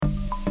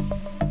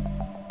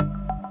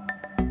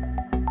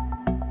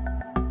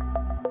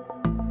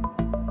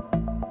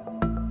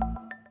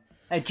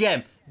Hey,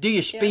 Jem, do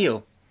your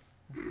spiel.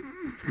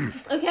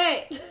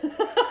 Okay.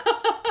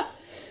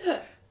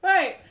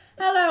 Right.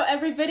 Hello,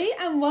 everybody,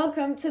 and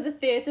welcome to the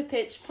Theatre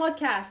Pitch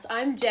podcast.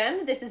 I'm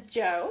Jem, this is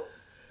Joe.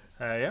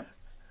 Yeah.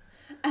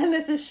 And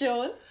this is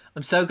Sean.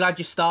 I'm so glad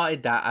you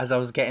started that as I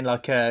was getting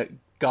like a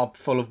gob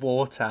full of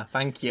water.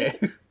 Thank you.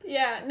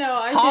 Yeah, no,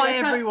 I Hi,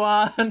 did.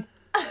 everyone.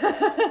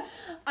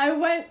 I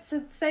went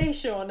to say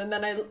Sean, and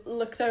then I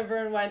looked over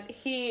and went,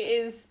 he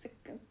is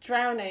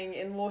drowning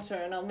in water,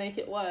 and I'll make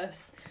it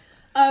worse.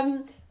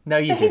 No,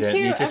 you Thank didn't.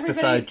 You just everybody,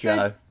 preferred Joe.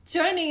 for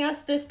joining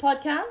us this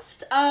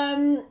podcast.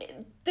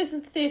 This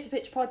is the Theatre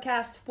Pitch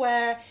podcast,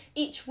 where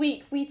each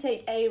week we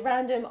take a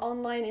random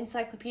online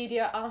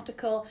encyclopedia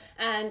article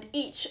and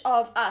each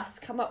of us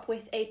come up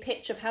with a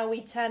pitch of how we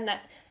turn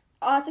that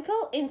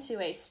article into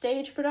a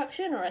stage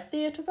production or a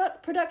theatre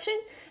production.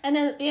 And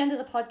then at the end of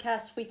the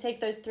podcast, we take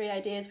those three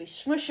ideas, we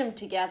smush them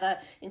together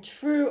in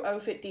true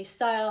O50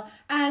 style,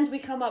 and we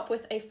come up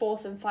with a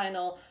fourth and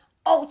final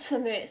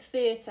ultimate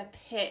theatre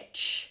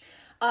pitch.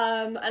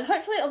 And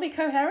hopefully it'll be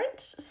coherent.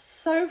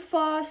 So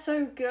far,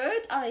 so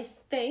good, I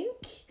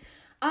think.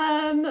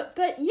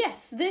 But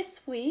yes,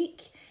 this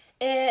week,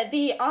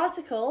 the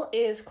article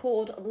is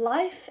called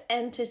Life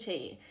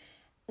Entity.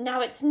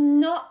 Now, it's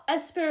not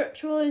as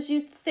spiritual as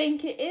you'd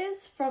think it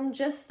is from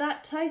just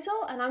that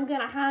title, and I'm going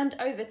to hand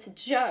over to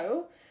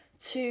Joe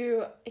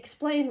to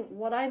explain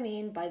what I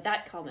mean by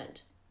that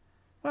comment.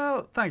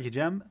 Well, thank you,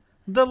 Jem.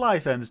 The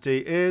Life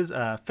Entity is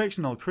a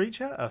fictional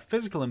creature, a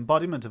physical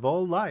embodiment of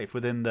all life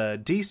within the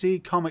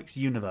DC Comics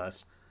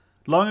universe.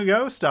 Long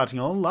ago, starting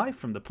all life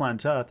from the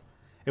planet Earth,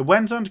 it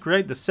went on to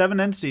create the 7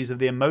 entities of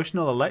the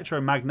emotional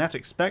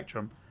electromagnetic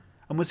spectrum,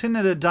 and was hidden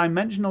in a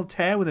dimensional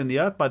tear within the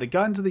Earth by the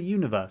guardians of the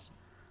universe,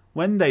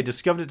 when they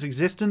discovered its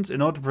existence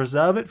in order to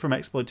preserve it from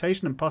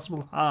exploitation and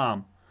possible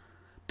harm.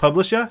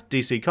 Publisher,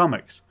 DC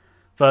Comics.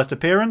 First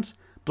appearance,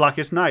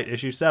 Blackest Night,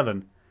 issue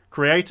 7.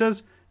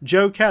 Creators,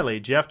 Joe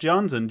Kelly, Jeff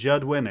Johns, and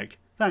Judd Winnick.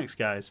 Thanks,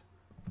 guys.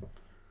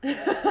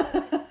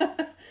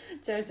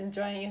 Joe's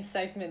enjoying his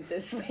segment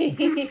this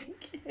week.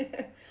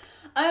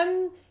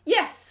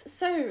 Yes,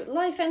 so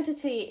Life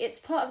Entity, it's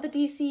part of the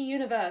DC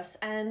universe,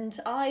 and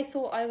I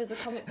thought I was a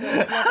comic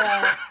book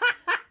lover.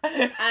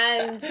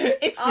 And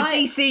It's the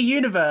DC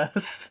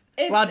universe.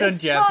 Well done,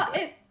 Jem.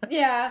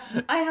 Yeah,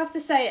 I have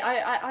to say,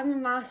 I'm a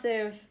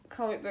massive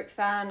comic book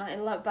fan.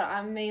 But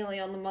I'm mainly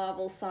on the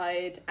Marvel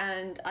side,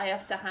 and I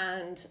have to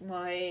hand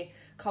my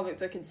comic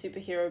book and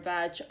superhero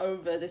badge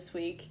over this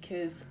week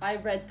because I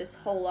read this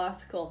whole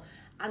article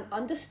and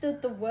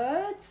understood the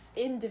words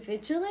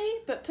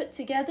individually, but put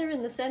together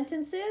in the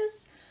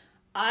sentences,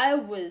 I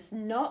was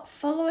not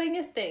following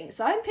a thing.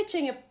 So I'm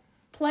pitching a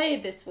play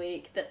this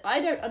week that I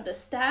don't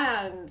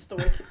understand the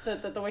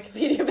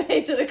Wikipedia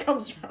page that it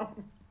comes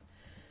from.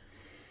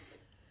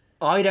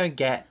 I don't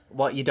get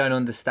what you don't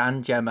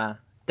understand, Gemma.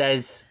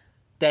 It's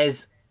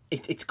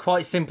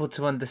quite simple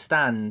to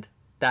understand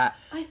that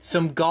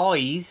some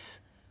guys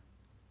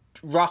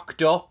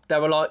rocked up. They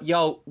were like,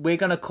 yo, we're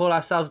going to call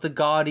ourselves the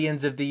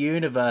Guardians of the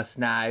Universe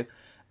now,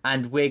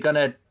 and we're going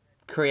to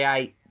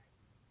create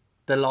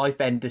the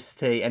Life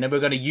Entity, and then we're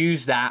going to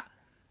use that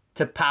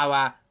to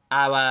power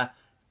our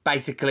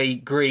basically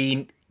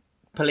green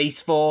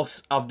police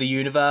force of the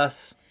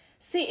universe.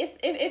 See,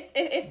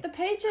 if the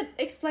page had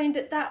explained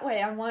it that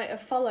way, I might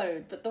have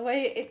followed, but the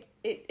way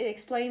it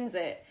explains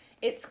it,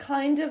 it's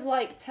kind of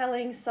like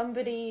telling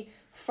somebody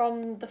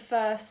from the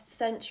 1st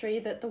century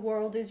that the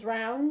world is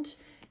round.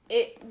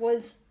 It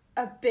was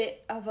a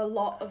bit of a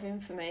lot of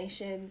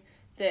information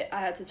that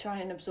I had to try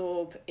and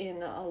absorb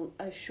in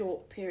a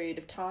short period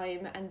of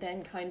time, and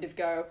then kind of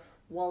go,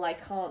 well, I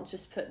can't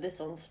just put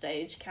this on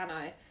stage, can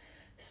I?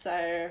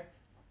 So,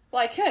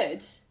 well, I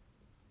could,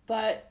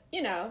 but,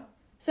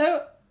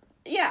 so,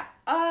 yeah.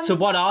 So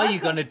what are you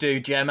going to do,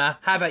 Gemma?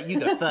 How about you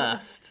go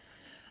first?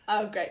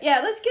 Oh, great.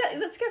 Yeah, let's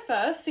go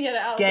first to get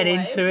it out of the way.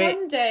 Get into it.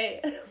 One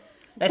day.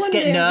 Let's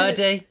get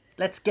nerdy.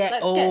 Let's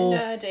get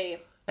nerdy.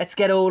 Let's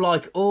get all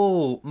like,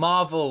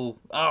 Marvel.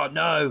 Oh,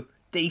 no.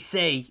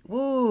 DC.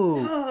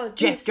 Woo. Oh,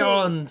 Jeff DC.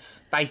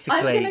 Johns, basically.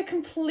 I'm going to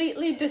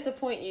completely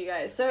disappoint you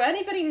guys. So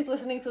anybody who's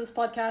listening to this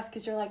podcast,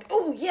 because you're like,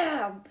 oh,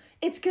 yeah,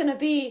 it's going to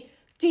be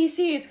DC,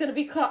 it's going to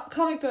be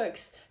comic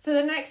books. For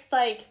the next,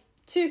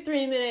 2-3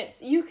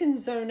 minutes, you can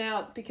zone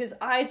out, because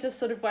I just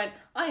sort of went,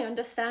 I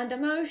understand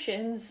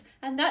emotions,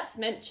 and that's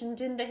mentioned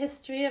in the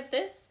history of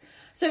this.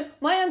 So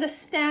my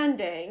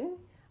understanding,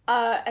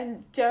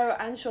 and Joe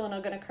and Sean are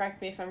going to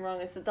correct me if I'm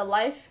wrong, is that the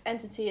Life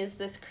Entity is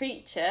this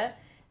creature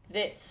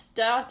that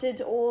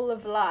started all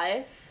of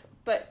life,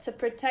 but to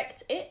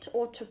protect it,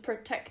 or to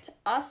protect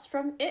us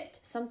from it,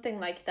 something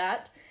like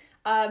that,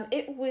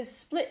 it was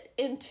split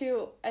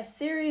into a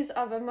series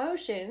of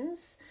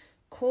emotions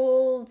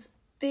called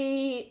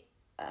the...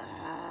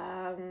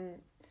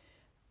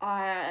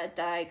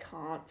 I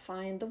can't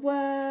find the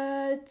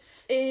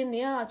words in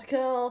the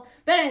article.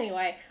 But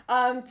anyway,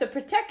 to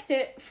protect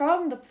it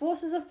from the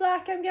forces of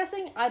black, I'm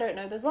guessing. I don't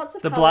know. There's lots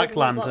of The colours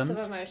Black and there's Lanterns.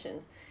 lots of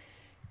emotions.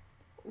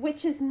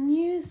 which is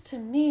news to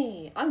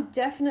me. I'm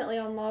definitely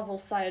on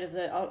Marvel's side of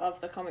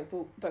the comic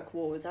book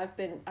wars. I've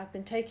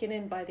been taken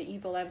in by the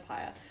evil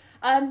empire.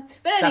 But anyway,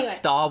 That's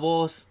Star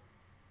Wars.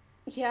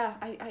 yeah,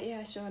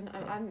 yeah, Sean.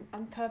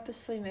 I'm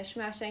purposefully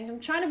mishmashing. I'm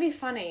trying to be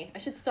funny. I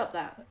should stop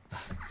that.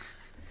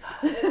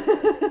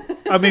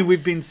 I mean,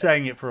 we've been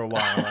saying it for a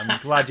while. I'm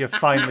glad you're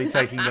finally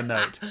taking the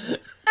note.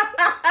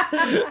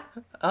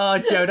 Oh,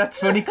 Joe, that's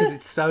funny because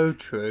it's so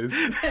true.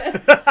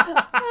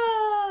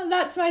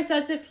 That's my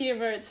sense of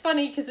humour. It's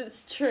funny because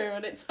it's true,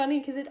 and it's funny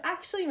because it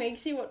actually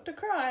makes you want to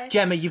cry.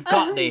 Gemma, you've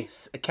got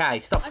this. Okay,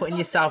 stop putting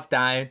yourself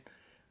down.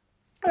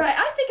 All right,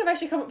 I think I've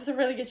actually come up with a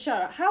really good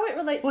show. How it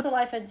relates to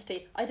Life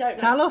Entity, I don't know.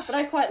 Tell us. But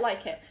I quite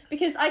like it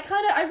because I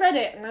read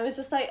it and I was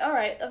just like, all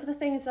right, of the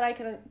things that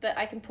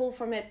I can pull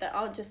from it that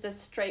aren't just a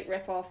straight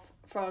rip off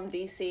from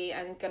DC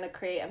and gonna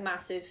create a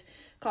massive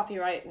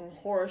copyright and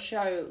horror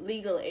show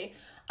legally,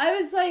 I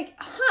was like,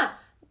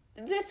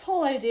 this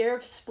whole idea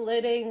of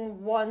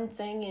splitting one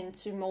thing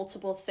into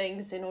multiple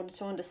things in order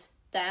to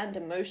understand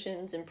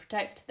emotions and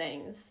protect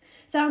things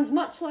sounds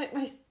much like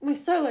my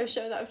solo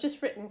show that I've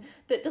just written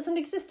that doesn't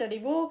exist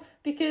anymore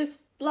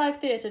because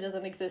live theatre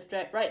doesn't exist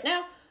right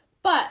now.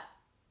 But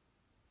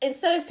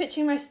instead of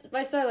pitching my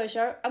solo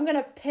show, I'm going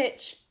to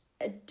pitch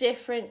a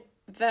different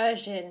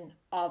version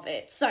of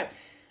it. So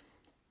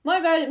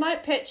my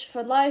pitch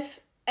for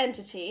Life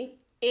Entity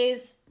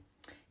is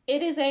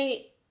it is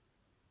a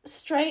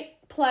straight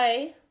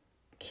play,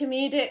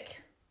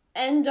 comedic,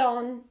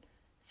 end-on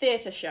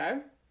theatre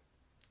show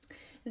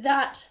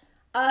that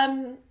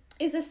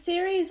is a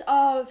series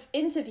of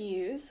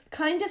interviews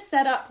kind of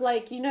set up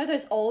like, you know,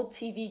 those old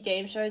TV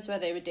game shows where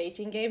they were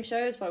dating game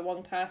shows where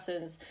one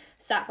person's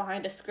sat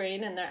behind a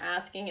screen and they're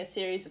asking a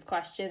series of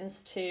questions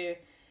to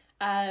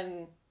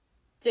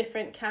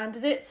different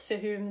candidates for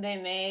whom they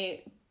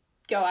may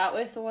go out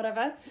with or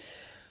whatever.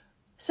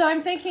 So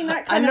I'm thinking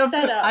that kind of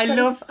setup.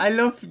 I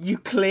love you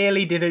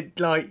clearly didn't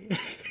like.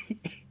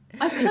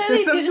 I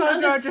clearly didn't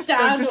understand.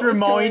 I'm just what was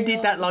reminded going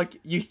on. that like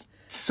you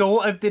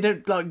sort of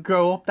didn't like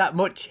grow up that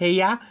much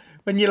here.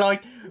 When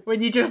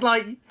you just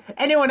like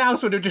anyone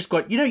else would have just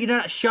gone. You know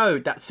that show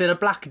that Cilla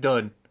Black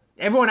done.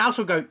 Everyone else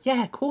would go,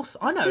 yeah, of course,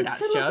 I know that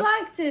Cilla show.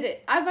 Black did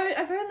it.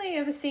 I've only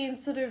ever seen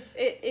sort of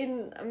it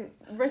in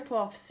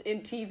rip-offs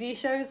in TV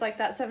shows like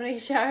That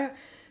 70s Show.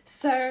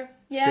 So,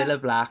 yeah.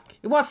 Cilla Black.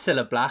 It was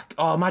Cilla Black.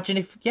 Oh, imagine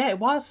if... Yeah, it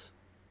was.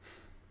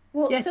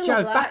 Well, Yeah, Cilla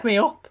Joe, Black, back me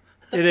up.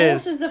 The It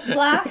Forces is. of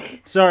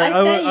Black. Sorry,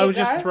 There I you was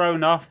just go.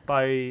 thrown off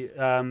by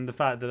the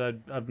fact that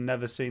I've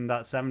never seen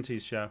That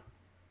 70s Show.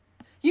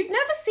 You've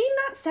never seen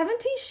That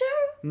 70s Show?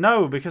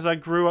 No, because I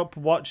grew up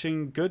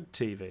watching good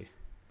TV.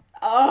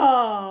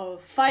 Oh,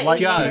 fighting Like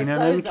Joe. Keenan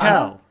and those are-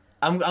 Kel.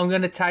 I'm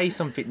going to tell you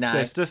something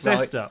now. Sister,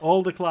 right?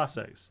 all the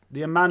classics.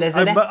 The Amanda. There's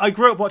an But I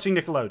grew up watching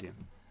Nickelodeon.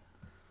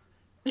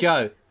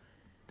 Joe,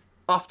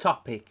 off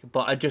topic,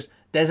 but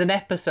there's an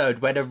episode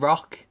where The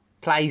Rock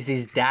plays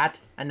his dad,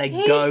 and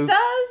He does.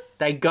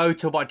 they go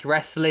to watch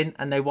wrestling,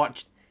 and they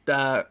watch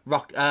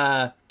Rock.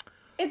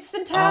 It's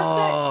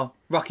fantastic.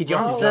 Rocky Ron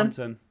Johnson,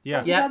 Johnson.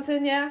 Yeah, Yeah.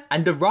 Johnson, yeah.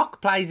 and The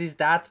Rock plays his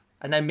dad,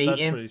 and they meet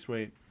that's him. pretty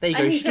sweet. There you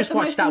go. And You he's should got just the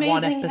watch most that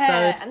one amazing episode.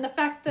 hair, and the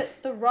fact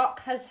that The Rock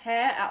has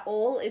hair at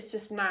all is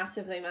just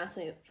massively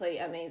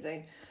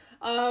amazing.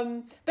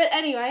 But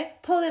anyway,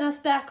 pulling us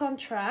back on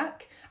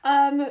track.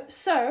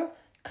 So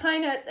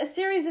kind of a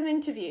series of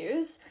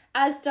interviews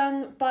as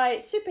done by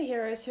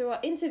superheroes who are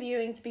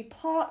interviewing to be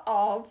part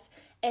of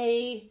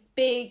a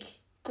big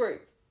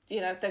group,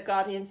 you know, the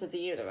Guardians of the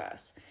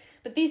Universe.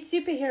 But these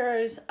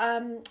superheroes,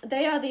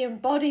 they are the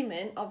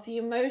embodiment of the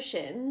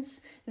emotions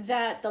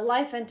that the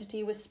Life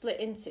Entity was split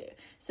into.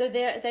 So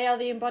they are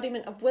the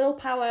embodiment of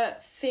willpower,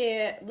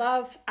 fear,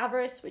 love,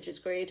 avarice, which is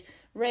greed,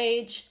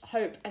 rage,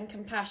 hope, and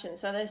compassion.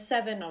 So there's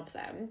 7 of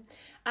them,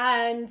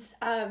 and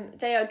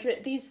they are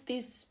these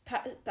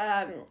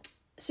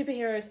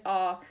superheroes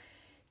are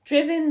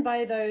driven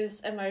by those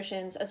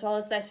emotions, as well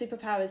as their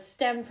superpowers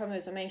stem from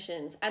those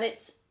emotions. And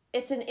it's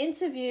an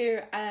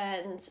interview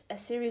and a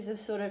series of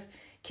sort of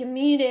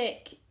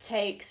comedic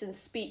takes and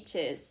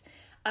speeches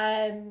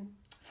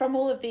from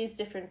all of these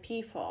different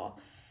people.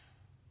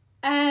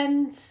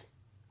 And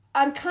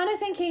I'm kind of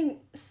thinking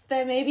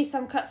there may be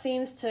some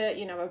cutscenes to,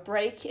 you know, a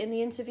break in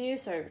the interview,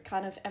 so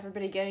kind of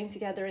everybody getting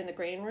together in the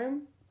green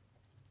room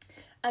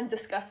and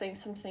discussing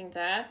something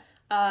there,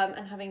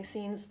 and having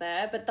scenes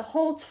there. But the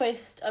whole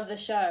twist of the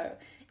show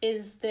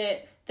is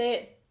that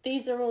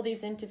these are all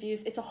these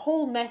interviews. It's a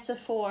whole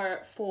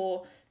metaphor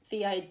for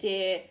the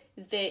idea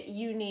that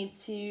you need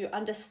to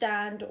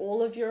understand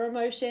all of your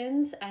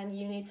emotions and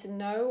you need to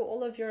know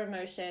all of your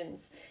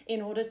emotions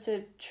in order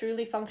to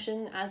truly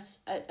function as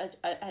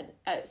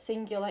a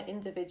singular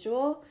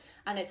individual.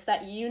 And it's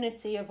that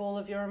unity of all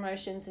of your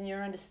emotions and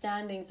your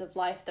understandings of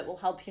life that will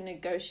help you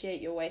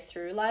negotiate your way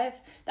through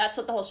life. That's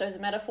what the whole show is a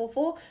metaphor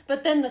for.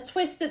 But then the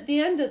twist at the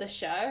end of the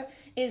show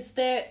is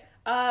that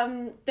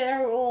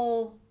they're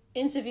all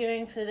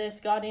interviewing for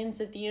this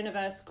Guardians of the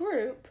Universe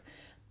group,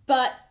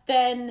 but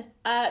then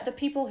the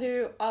people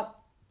who are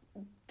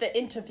the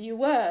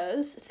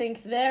interviewers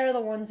think they're the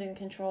ones in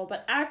control,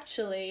 but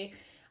actually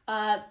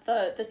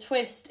the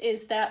twist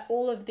is that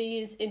all of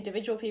these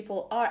individual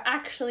people are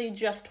actually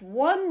just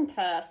one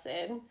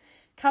person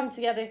come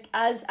together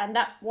and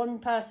that one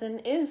person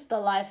is the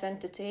life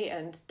entity,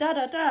 and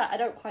I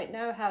don't quite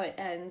know how it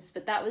ends,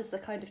 but that was the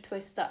kind of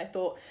twist that I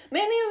thought.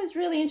 Mainly I was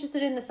really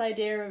interested in this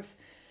idea of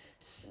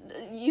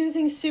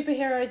using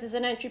superheroes as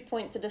an entry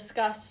point to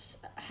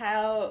discuss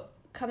how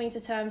coming to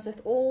terms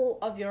with all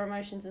of your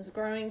emotions is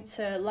growing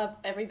to love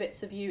every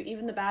bits of you,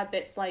 even the bad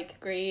bits like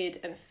greed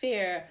and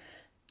fear.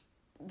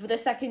 The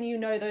second you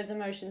know those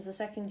emotions, the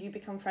second you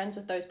become friends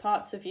with those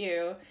parts of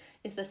you,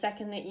 is the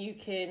second that you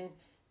can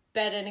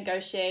better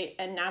negotiate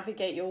and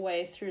navigate your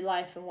way through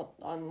life and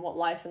what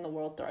life and the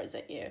world throws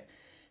at you.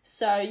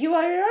 So you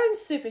are your own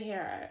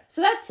superhero.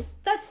 So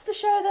that's the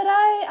show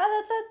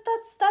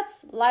that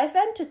that's Life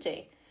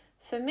Entity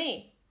for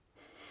me.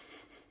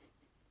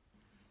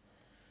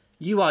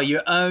 You are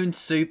your own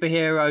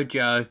superhero,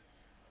 Joe.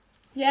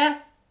 Yeah.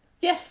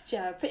 Yes,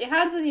 Joe. Put your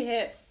hands on your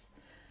hips.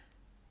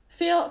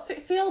 Feel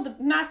the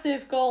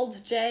massive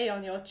gold J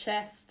on your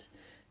chest.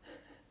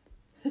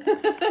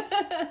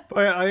 But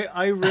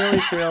I really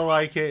feel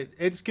like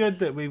it's good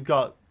that we've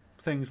got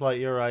things like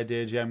your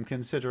idea, Jem,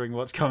 considering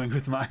what's coming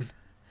with mine.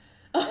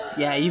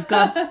 Yeah, you've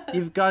gone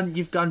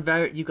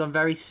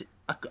very.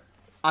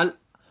 I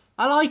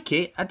like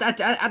it.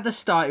 At the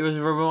start, it was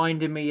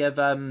reminding me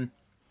of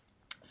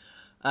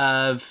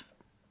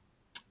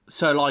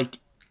so like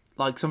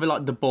something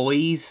like The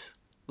Boys,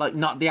 like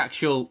not the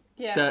actual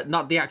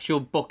not the actual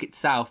book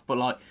itself, but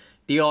like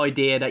the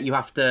idea that you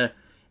have to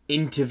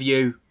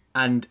interview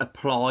and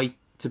apply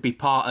to be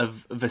part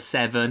of the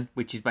Seven,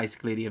 which is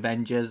basically the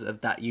Avengers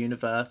of that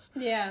universe.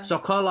 Yeah. So I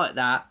quite like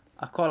that.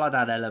 I quite like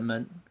that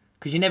element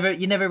because you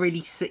never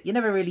really see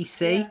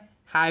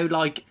how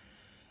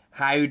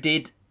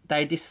did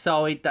they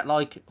decide that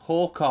like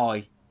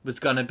Hawkeye was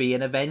gonna be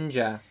an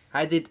Avenger?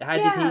 How did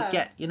he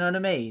get? You know what I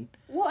mean?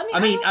 Well,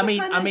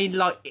 I mean,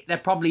 like there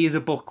probably is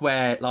a book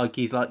where like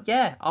he's like,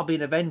 yeah, I'll be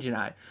an Avenger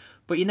now,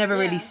 but you never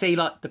really see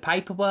like the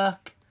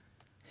paperwork.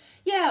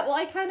 Yeah, well,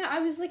 I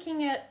was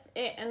looking at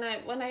it, and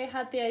when I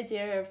had the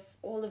idea of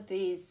all of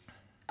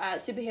these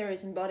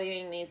superheroes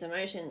embodying these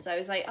emotions, I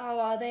was like, oh,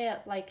 are they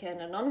at like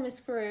an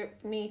anonymous group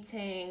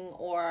meeting,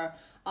 or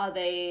are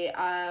they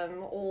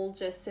all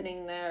just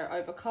sitting there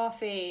over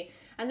coffee?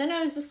 And then I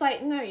was just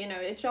like, no,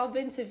 a job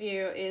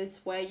interview is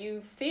where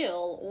you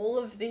feel all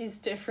of these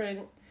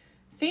different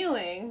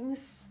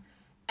feelings,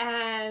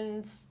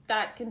 and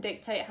that can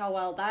dictate how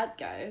well that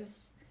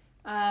goes.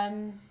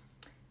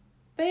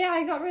 But yeah,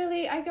 I got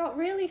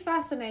really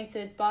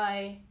fascinated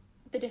by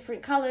the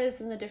different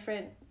colours and the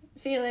different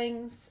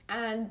feelings,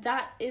 and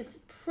that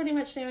is pretty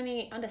much the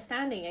only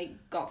understanding I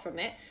got from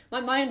it.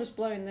 My mind was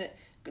blown that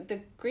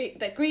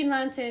that Green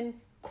Lantern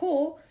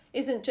Corps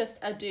isn't just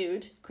a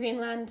dude. Green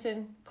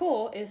Lantern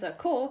Corps is a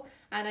corps,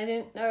 and I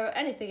didn't know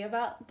anything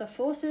about the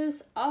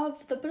forces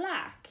of the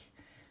Black,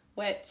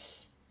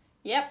 which,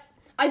 yep.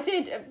 I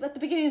did, at the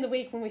beginning of the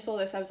week when we saw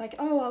this, I was like,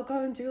 oh, I'll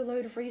go and do a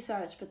load of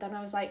research. But then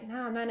I was like,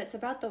 nah, man, it's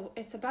about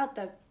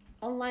the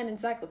online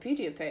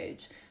encyclopedia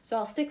page. So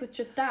I'll stick with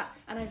just that.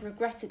 And I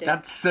regretted it.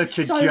 That's such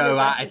a Joe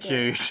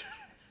attitude.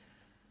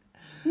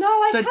 No,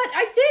 I did.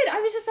 I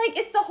was just like,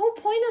 it's the whole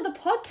point of the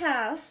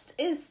podcast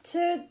is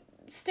to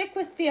stick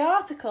with the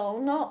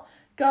article, not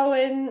go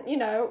and,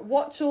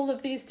 watch all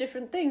of these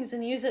different things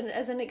and use it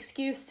as an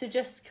excuse to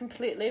just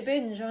completely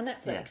binge on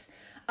Netflix. Yeah.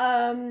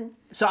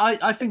 So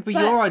I think with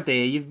your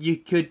idea, you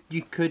could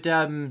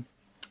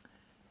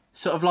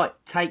sort of like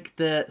take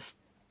the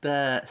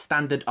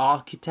standard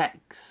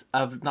archetypes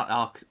of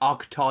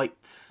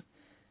archetypes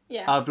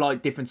of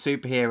like different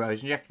superheroes,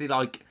 and you actually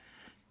like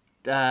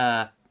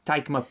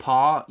take them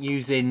apart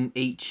using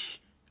each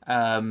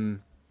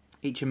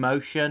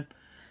emotion.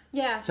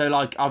 Yeah. So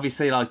like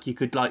obviously like you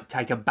could like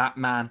take a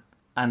Batman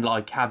and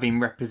like have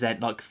him represent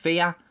like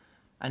fear,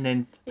 and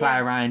then play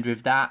around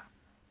with that.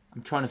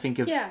 I'm trying to think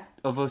of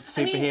other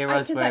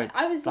superheroes.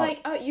 I was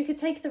like, oh, you could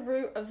take the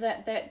route of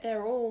that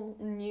they're all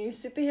new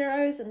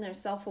superheroes and they're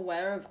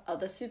self-aware of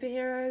other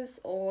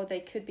superheroes, or they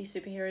could be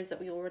superheroes that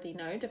we already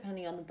know,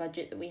 depending on the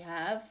budget that we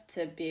have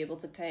to be able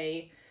to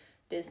pay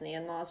Disney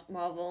and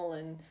Marvel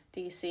and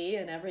DC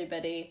and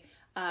everybody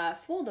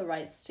for the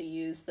rights to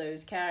use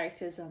those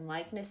characters and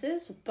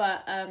likenesses.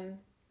 But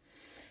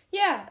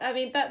yeah, I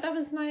mean that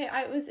was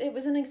it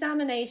was an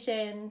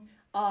examination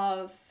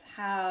of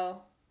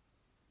how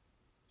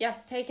you have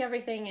to take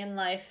everything in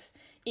life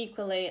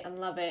equally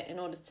and love it in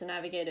order to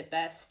navigate it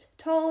best,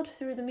 told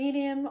through the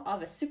medium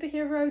of a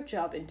superhero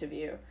job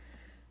interview.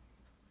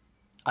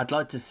 I'd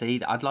like to see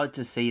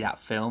that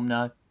film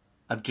now,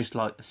 of just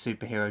like a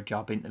superhero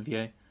job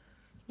interview.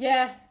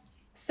 Yeah,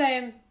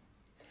 same.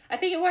 I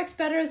think it works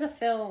better as a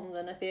film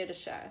than a theatre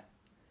show.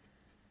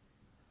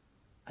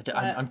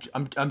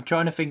 I'm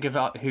trying to think of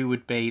who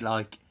would be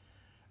like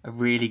a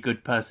really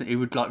good person who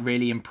would like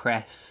really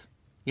impress.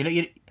 You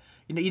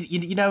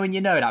know when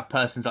that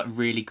person's like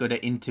really good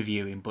at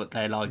interviewing, but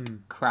they're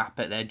like crap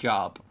at their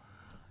job.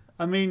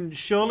 I mean,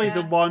 surely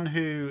the one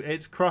who...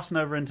 It's crossing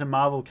over into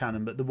Marvel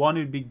canon, but the one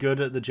who'd be good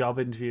at the job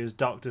interview is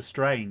Doctor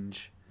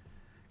Strange.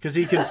 Because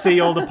he can see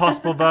all the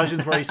possible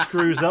versions where he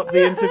screws up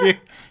the interview.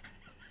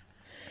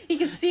 He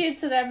can see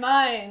into their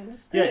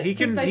minds. Yeah, he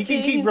can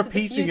keep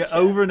repeating it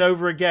over and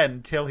over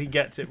again till he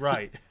gets it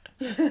right.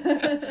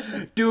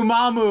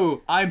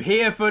 Dormammu, I'm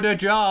here for the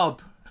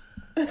job.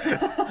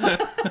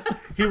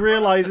 He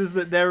realizes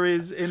that there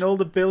is, in all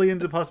the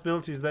billions of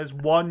possibilities, there's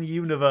one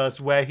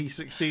universe where he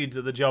succeeds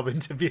at the job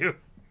interview.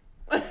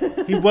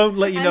 He won't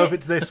let you know if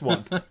it's this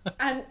one.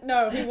 And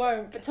no, he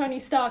won't. But Tony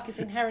Stark is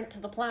inherent to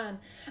the plan.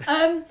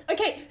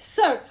 Okay,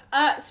 so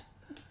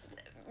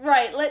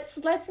right,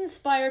 let's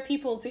inspire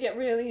people to get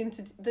really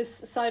into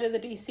this side of the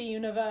DC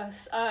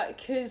universe,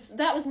 because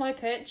that was my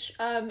pitch,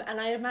 and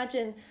I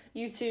imagine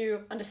you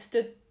two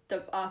understood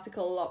the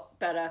article a lot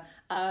better.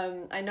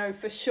 I know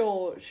for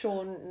sure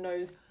Sean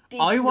knows deep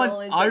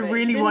knowledge. I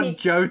really want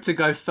Joe to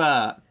go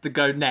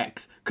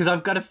next, because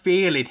I've got a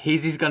feeling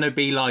his is gonna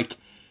be like,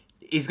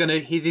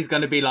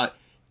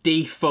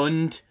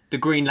 defund the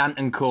Green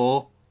Lantern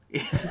Corps.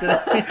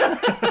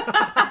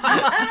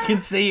 I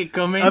can see it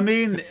coming. I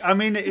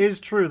mean, it is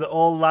true that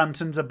all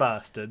lanterns are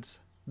bastards.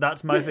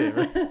 That's my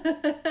theory.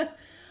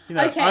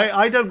 Okay.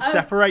 I don't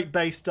separate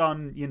based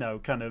on,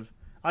 kind of...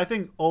 I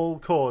think all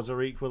cores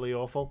are equally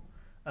awful.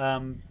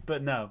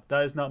 But no,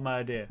 that is not my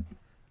idea.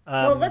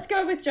 Well, let's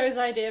go with Joe's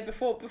idea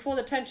before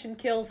the tension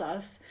kills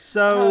us.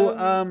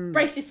 So,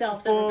 brace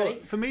yourselves, everybody.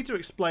 For me to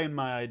explain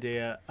my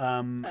idea,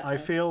 I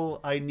feel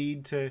I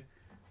need to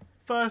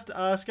first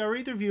ask, are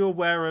either of you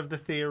aware of the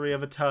theory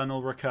of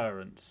eternal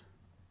recurrence?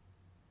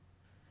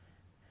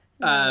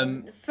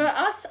 For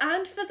us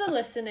and for the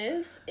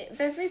listeners,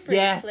 very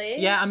briefly.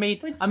 Yeah. I mean,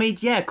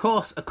 of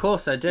course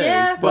I do.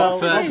 Yeah, but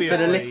for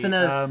the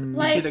listeners,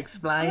 you should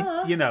explain.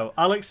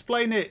 I'll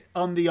explain it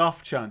on the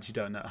off chance you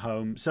don't at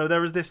home. So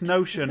there is this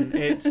notion.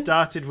 It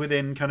started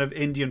within kind of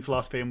Indian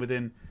philosophy and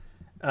within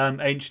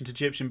ancient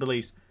Egyptian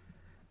beliefs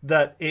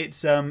that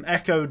it's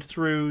echoed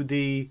through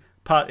the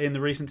part in the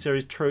recent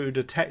series True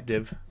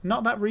Detective.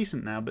 Not that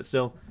recent now, but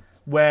still,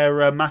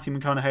 where Matthew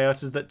McConaughey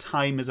utters that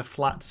time is a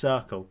flat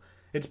circle.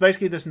 It's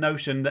basically this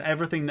notion that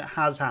everything that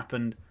has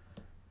happened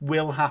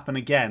will happen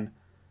again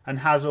and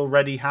has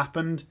already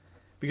happened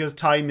because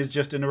time is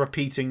just in a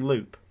repeating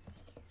loop.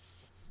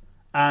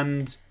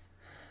 And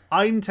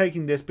I'm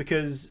taking this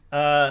because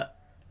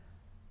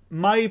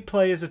my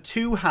play is a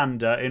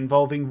two-hander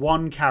involving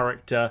one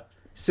character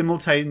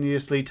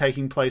simultaneously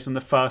taking place on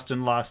the first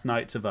and last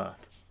nights of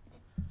Earth.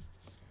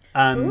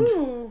 And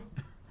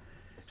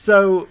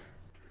so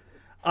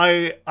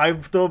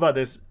I've thought about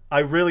this. I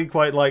really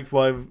quite like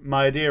what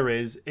my idea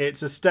is.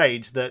 It's a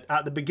stage that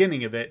at the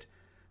beginning of it,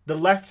 the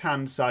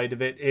left-hand side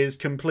of it is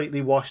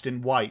completely washed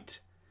in white.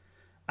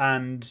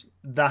 And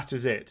that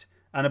is it.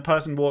 And a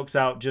person walks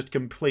out just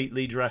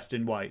completely dressed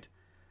in white.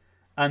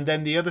 And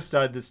then the other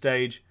side of the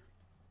stage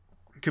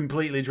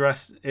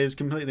is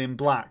completely in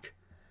black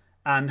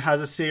and has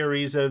a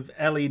series of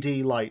LED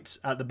lights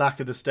at the back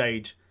of the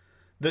stage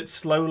that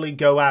slowly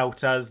go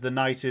out as the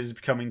night is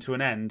coming to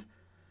an end,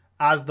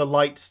 as the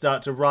lights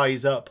start to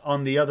rise up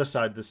on the other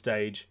side of the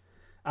stage,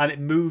 and it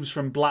moves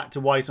from black to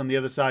white on the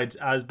other side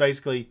as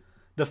basically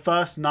the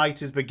first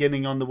night is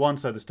beginning on the one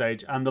side of the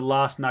stage and the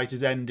last night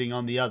is ending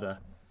on the other.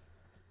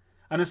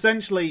 And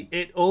essentially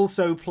it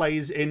also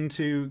plays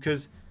into,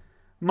 because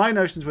my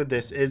notions with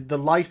this is the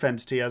life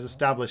entity as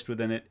established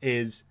within it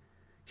is,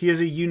 he is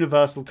a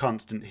universal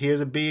constant. He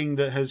is a being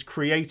that has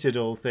created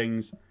all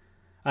things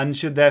and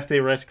should there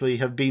theoretically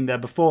have been there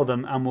before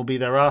them and will be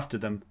there after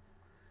them.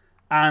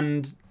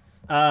 And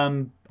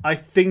I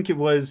think it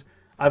was...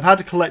 I've had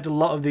to collect a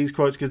lot of these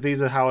quotes because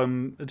these are how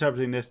I'm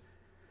interpreting this.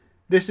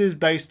 This is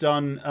based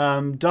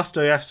on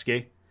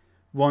Dostoevsky.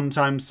 One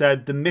time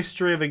said, the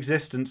mystery of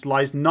existence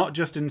lies not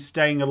just in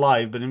staying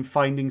alive, but in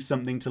finding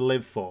something to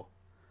live for.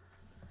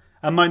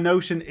 And my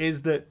notion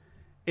is that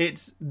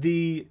it's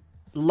the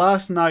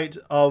last night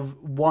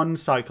of one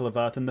cycle of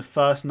Earth and the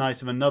first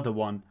night of another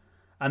one.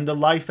 And the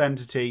life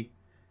entity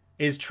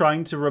is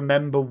trying to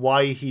remember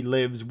why he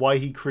lives, why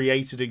he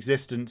created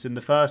existence in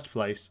the first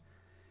place,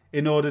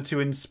 in order to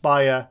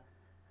inspire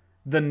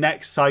the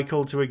next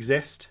cycle to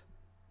exist.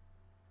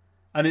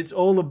 And it's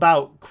all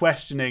about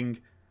questioning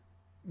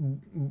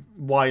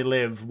why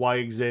live, why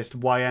exist,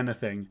 why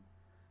anything.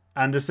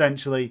 And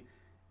essentially,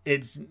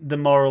 it's the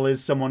moral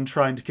is someone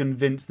trying to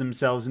convince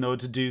themselves in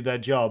order to do their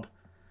job.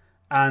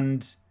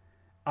 And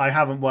I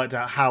haven't worked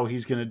out how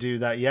he's going to do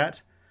that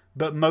yet.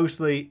 But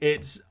mostly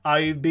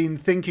I've been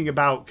thinking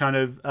about kind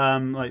of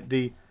like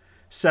the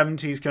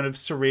 70s kind of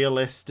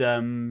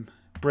surrealist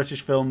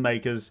British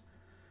filmmakers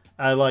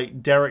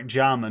like Derek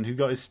Jarman, who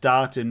got his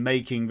start in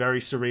making very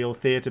surreal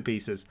theatre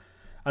pieces.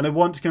 And I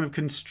want to kind of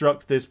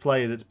construct this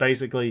play that's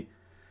basically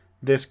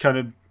this kind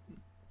of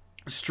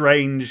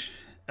strange,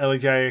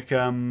 elegiac,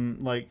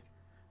 like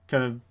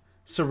kind of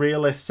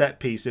surrealist set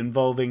piece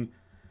involving,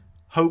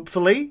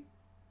 hopefully,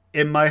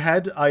 in my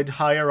head, I'd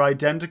hire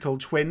identical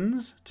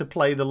twins to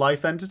play the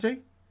life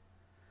entity.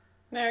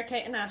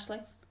 Mary-Kate and Ashley.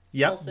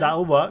 Yep, Olsen.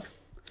 that'll work.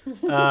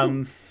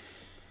 Um,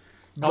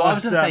 I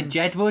was going to say um,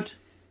 Jedward.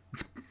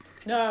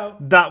 No.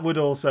 that would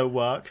also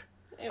work.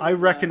 It I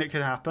would reckon work. it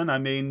could happen. I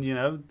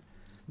mean,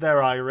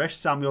 they're Irish.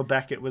 Samuel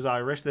Beckett was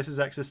Irish. This is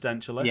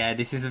existentialist. Yeah,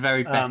 this is a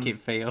very Beckett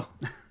feel.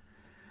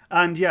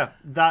 And yeah,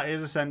 that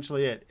is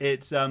essentially it.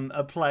 It's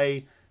a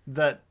play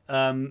that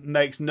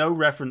makes no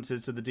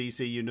references to the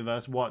DC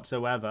universe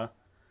whatsoever,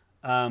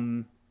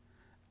 and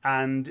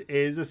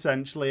is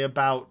essentially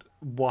about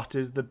what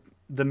is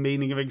the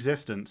meaning of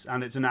existence.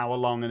 And it's an hour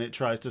long, and it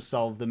tries to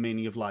solve the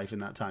meaning of life in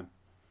that time.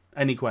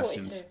 Any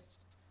questions? 42.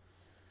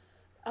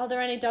 Are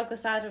there any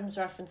Douglas Adams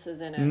references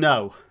in it?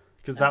 No,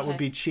 because that would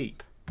Okay. be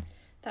cheap.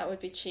 That would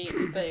be cheap,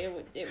 but it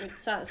would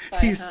satisfy.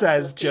 He a handful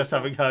says, of just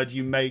people. having heard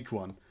you make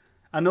one.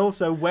 And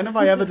also, when have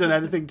I ever done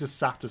anything to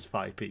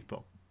satisfy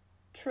people?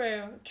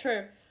 True.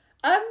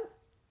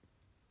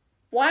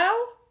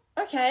 Wow.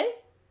 Okay.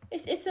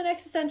 It's an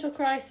existential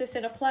crisis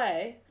in a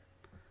play.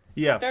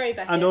 Yeah. Very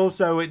Beckett. And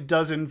also, it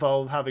does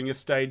involve having a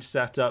stage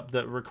setup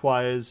that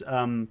requires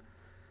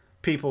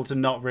people to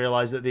not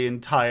realise that the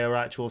entire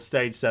actual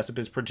stage setup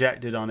is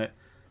projected on it,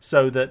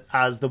 so that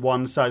as the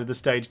one side of the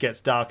stage gets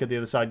darker, the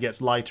other side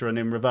gets lighter, and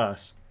in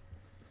reverse.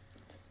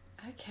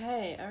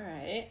 Okay. All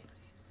right.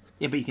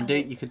 Yeah, but you can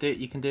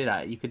do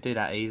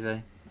that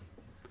easy.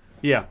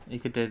 Yeah. You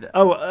could do that.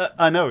 Oh,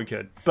 I know we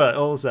could, but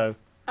also,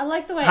 I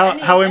like the way.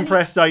 how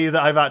impressed are you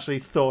that I've actually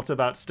thought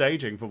about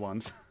staging for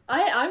once?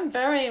 I'm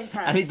very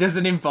impressed. And it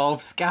doesn't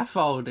involve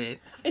scaffolding.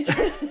 It's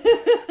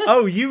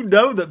Oh, you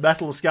know that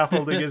metal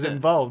scaffolding is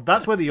involved.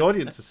 That's where the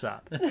audience is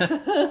sat.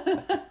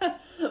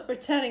 We're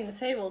turning the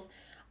tables.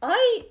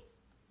 I'd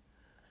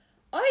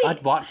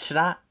watch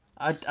that.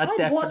 I'd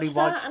definitely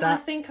watch and I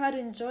that. think I'd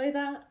enjoy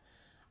that.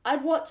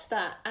 I'd watch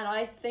that, and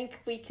I think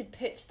we could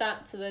pitch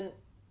that to the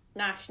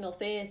National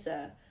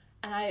Theatre.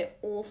 And I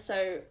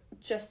also,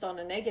 just on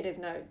a negative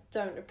note,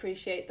 don't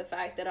appreciate the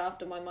fact that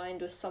after my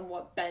mind was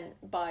somewhat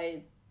bent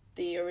by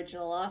the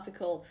original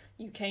article,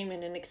 you came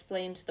in and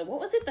explained what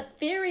was it? The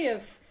theory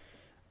of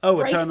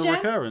Eternal Breakjack?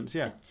 recurrence,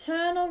 yeah.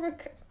 Eternal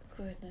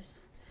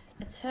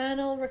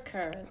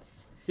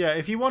recurrence. Yeah,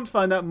 if you want to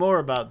find out more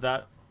about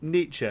that,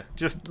 Nietzsche.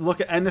 Just look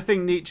at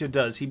anything Nietzsche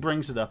does. He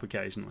brings it up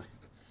occasionally.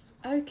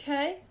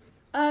 Okay.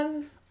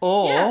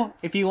 Or Yeah.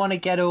 if you want to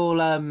get all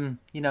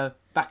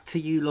back to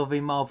you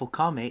loving Marvel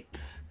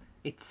Comics,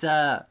 it's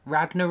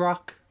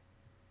Ragnarok.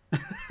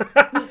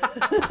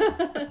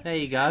 There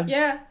you go.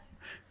 Yeah.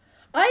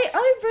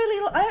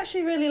 I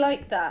actually really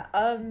like that.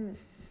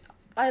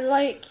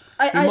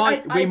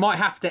 We might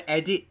have to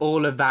edit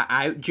all of that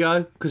out,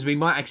 Joe, because we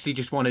might actually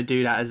just want to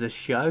do that as a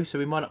show, so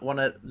we might want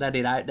to let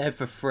it out there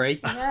for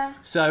free. Yeah.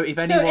 So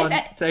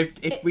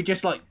if we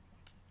just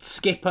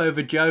skip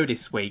over Joe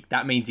this week,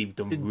 that means he's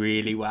done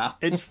really well.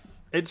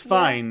 It's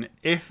fine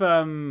if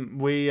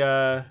we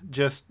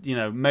just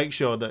make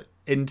sure that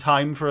in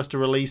time for us to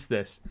release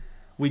this,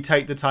 we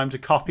take the time to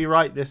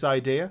copyright this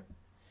idea.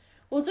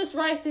 We'll just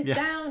write it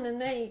down, and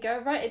there you go.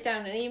 Write it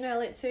down and email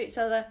it to each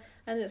other,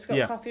 and it's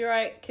got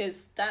copyright,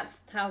 because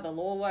that's how the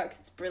law works.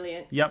 It's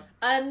brilliant. Yep.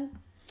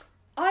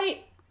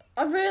 I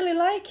really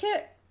like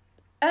it,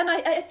 and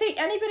I think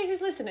anybody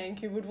who's listening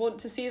who would want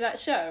to see that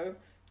show,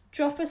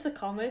 drop us a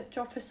comment,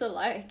 drop us a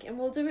like, and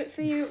we'll do it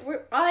for you.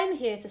 I'm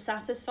here to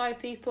satisfy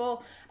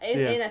people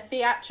in a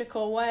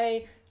theatrical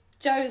way.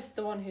 Joe's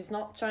the one who's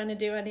not trying to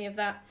do any of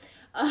that.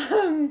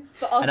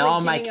 But And I'll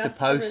make the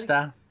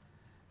poster.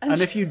 And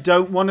if you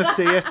don't want to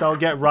see it, I'll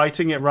get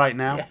writing it right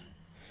now.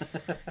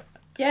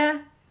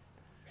 Yeah.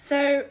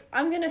 So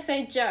I'm going to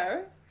say,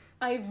 Joe,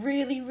 I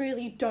really,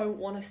 really don't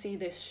want to see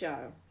this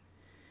show.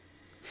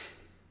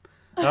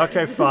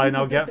 Okay, fine.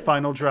 I'll get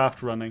Final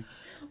Draft running.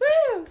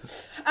 Woo!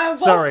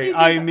 Sorry,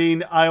 I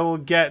mean I will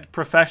get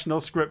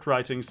professional script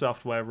writing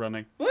software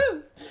running.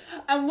 Woo!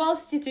 And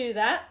whilst you do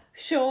that,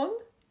 Sean,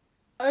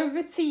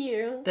 over to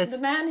you, the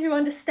man who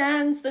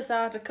understands this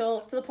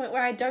article to the point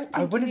where I don't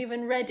think you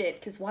even read it,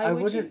 because why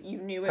would you? You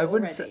knew it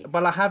already.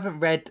 Well, I haven't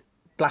read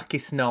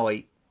Blackest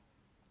Night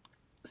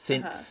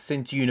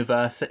since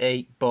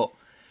university, but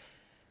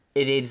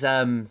it is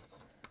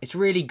it's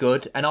really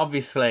good, and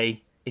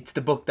obviously it's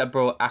the book that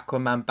brought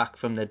Aquaman back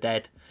from the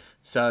dead,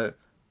 so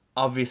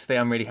obviously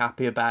I'm really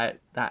happy about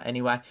that.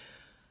 Anyway,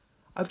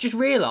 I've just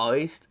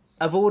realised,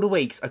 of all the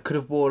weeks, I could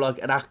have wore like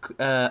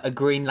a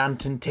Green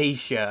Lantern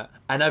t-shirt,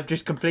 and I've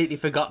just completely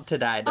forgot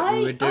today that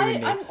we were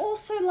doing this. I'm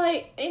also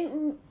like,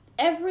 in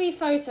every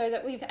photo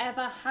that we've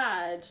ever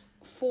had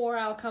for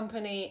our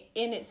company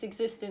in its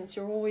existence,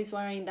 you're always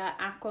wearing that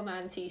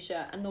Aquaman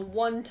t-shirt, and the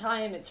one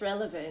time it's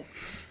relevant,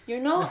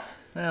 you're not.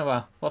 Oh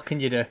well, what can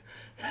you do?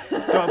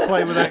 Got to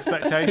play with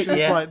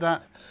expectations like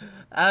that.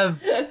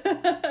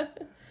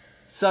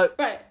 So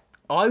Right.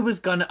 I was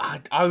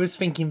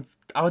thinking,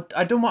 I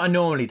done what I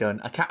normally done.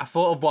 I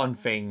thought of one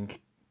thing,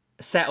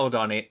 settled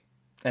on it,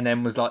 and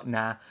then was like,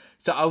 nah.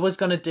 So I was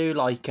gonna do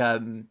like,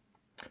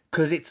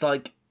 because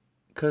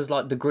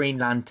the Green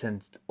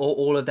Lanterns,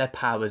 all of their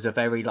powers are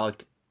very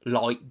like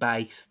light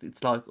based.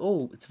 It's like,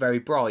 it's very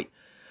bright.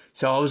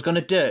 So I was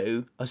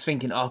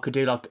thinking, I could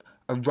do like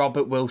a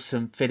Robert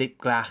Wilson, Philip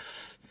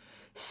Glass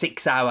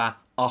 6-hour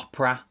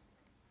opera.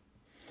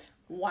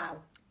 Wow.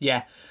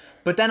 Yeah.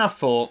 But then I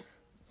thought,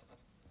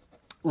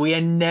 we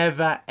are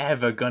never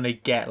ever gonna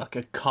get like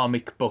a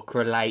comic book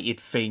related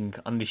thing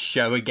on this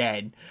show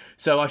again.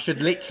 So I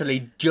should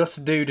literally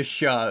just do the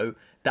show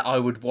that I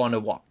would want to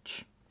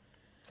watch.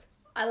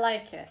 I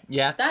like it.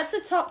 Yeah. That's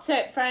a top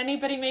tip for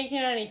anybody making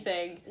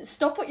anything.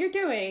 Stop what you're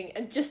doing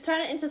and just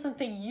turn it into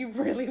something you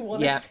really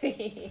want to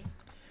see.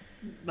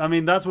 I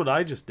mean, that's what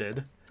I just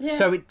did. Yeah.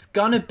 So it's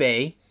gonna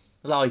be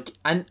like,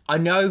 and I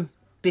know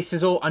this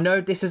is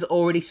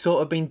already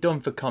sort of been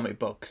done for comic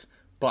books,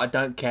 but I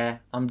don't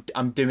care.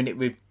 I'm doing it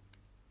with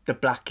the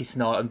Blackest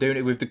Night. I'm doing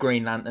it with the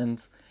Green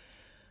Lanterns.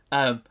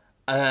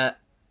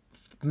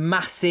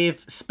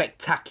 Massive,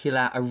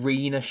 spectacular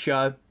arena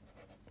show.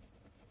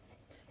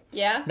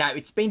 Yeah. Now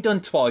it's been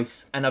done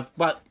twice, and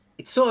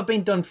it's sort of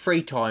been done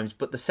 3 times,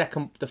 but the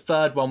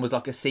third one was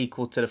like a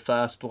sequel to the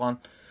first one,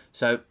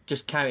 so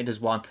just count it as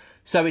one.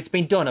 So it's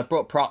been done. I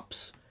brought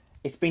props.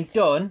 It's been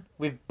done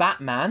with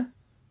Batman.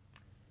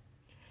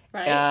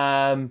 Right.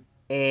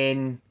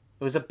 It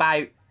was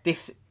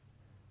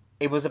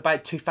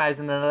about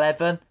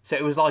 2011, so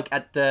it was like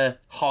at the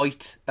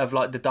height of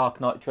like the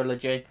Dark Knight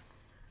trilogy.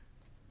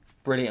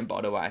 Brilliant,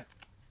 by the way,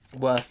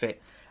 worth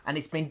it. And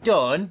it's been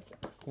done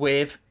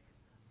with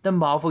the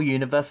Marvel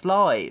Universe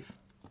Live.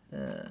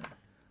 Okay.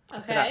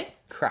 That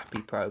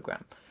crappy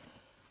program.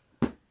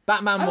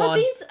 Batman Well, one.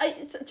 these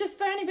just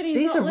for anybody who's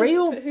These not are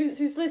real.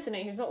 who's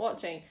listening, who's not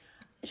watching.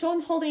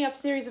 Sean's holding up a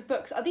series of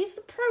books. Are these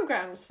the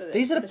programs for this?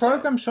 These are the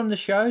programs shows? from the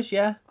shows.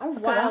 Yeah. Oh Look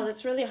at wow, that.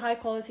 that's really high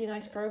quality,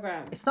 nice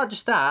program. It's not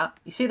just that.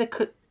 You see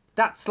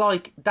that's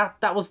like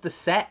that was the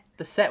set.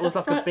 The set was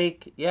like a front-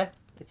 big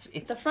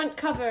It's The front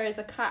cover is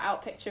a cut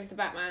out picture of the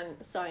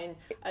Batman sign,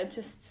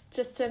 just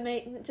to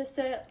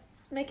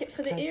make it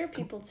for the ear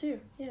people too.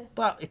 Yeah.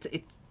 well, it's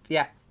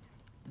yeah.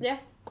 Yeah.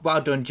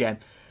 Well done, Jem.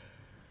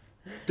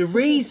 The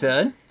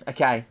reason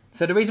why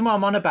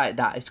I'm on about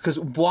that is because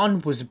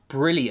one was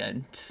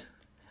brilliant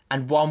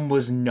and one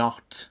was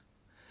not.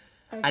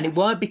 Okay. And it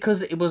weren't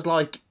because it was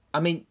like, I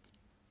mean,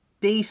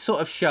 these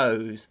sort of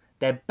shows,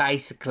 they're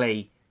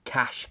basically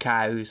cash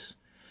cows.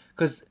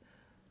 Because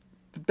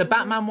the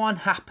Batman one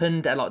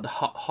happened at like the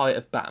height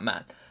of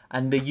Batman.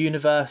 And the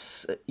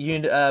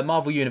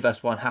Marvel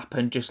Universe one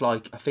happened just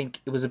like, I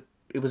think it was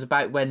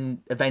about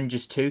when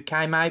Avengers 2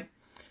 came out.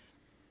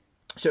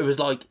 So it was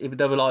like,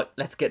 they were like,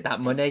 let's get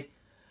that money.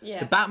 Yeah.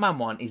 The Batman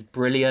one is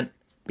brilliant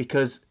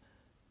because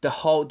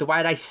the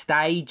way they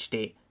staged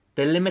it,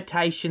 the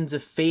limitations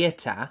of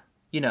theatre,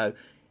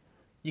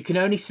 you can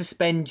only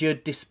suspend your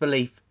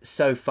disbelief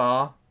so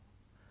far.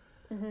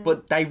 Mm-hmm.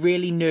 But they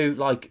really knew,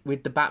 like,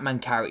 with the Batman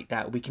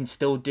character, we can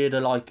still do the,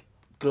 like,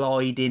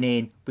 gliding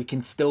in. We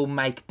can still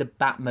make the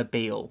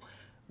Batmobile.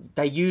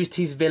 They used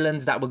his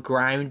villains that were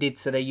grounded,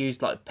 so they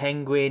used, like,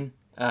 Penguin,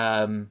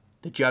 the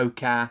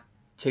Joker,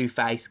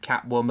 Two-Face,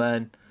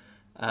 Catwoman.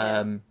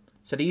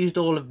 So they used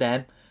all of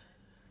them.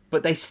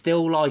 But they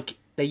still, like,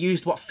 they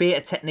used what theatre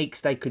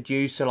techniques they could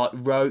use. So, like,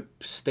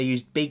 ropes. They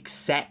used big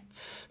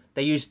sets.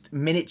 They used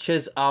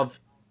miniatures of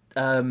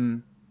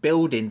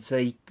buildings.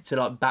 So,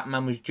 like,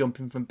 Batman was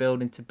jumping from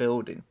building to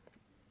building.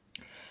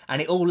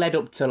 And it all led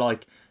up to,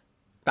 like,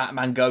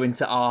 Batman going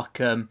to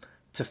Arkham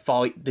to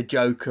fight the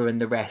Joker and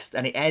the rest.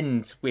 And it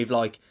ends with,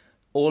 like,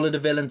 all of the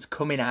villains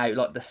coming out.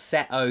 Like, the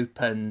set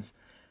opens.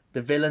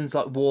 The villains,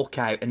 like, walk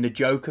out. And the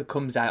Joker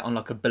comes out on,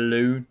 like, a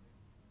balloon.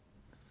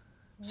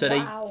 So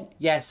wow.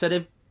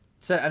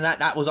 And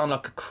that was on,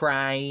 like, a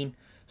crane.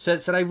 So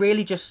they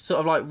really just sort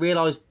of, like,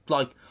 realised,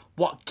 like,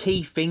 what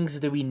key things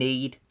do we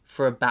need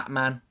for a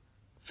Batman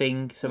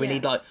thing. So we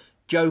need, like,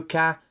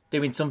 Joker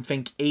doing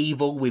something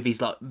evil with his,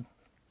 like,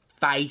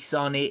 face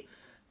on it.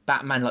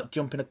 Batman, like,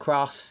 jumping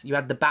across. You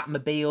had the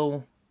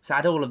Batmobile. So I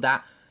had all of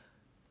that.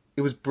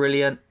 It was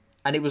brilliant.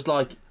 And it was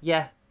like,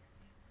 yeah.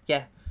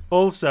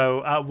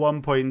 Also, at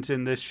one point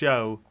in this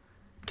show,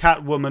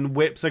 Catwoman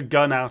whips a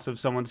gun out of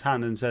someone's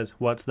hand and says,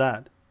 "What's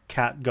that?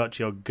 Cat got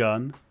your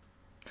gun?"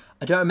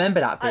 I don't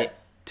remember that bit.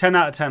 10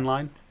 out of 10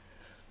 line.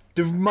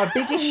 My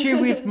big issue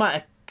with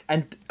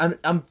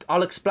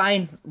I'll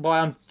explain why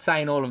I'm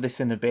saying all of this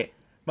in a bit.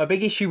 My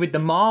big issue with the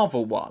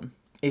Marvel one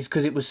is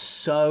because it was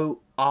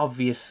so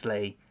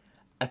obviously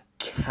a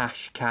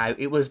cash cow.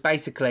 It was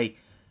basically,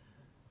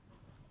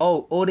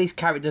 all these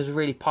characters are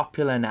really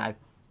popular now,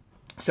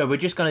 so we're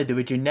just going to do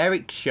a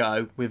generic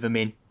show with them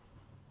in.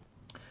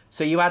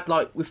 So you had,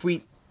 like,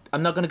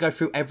 I'm not going to go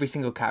through every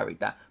single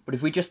character, but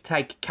if we just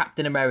take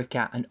Captain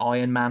America and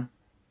Iron Man,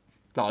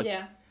 like,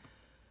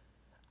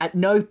 at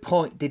no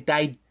point did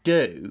they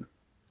do,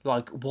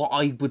 like, what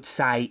I would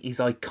say is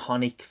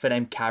iconic for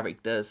them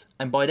characters.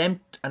 And by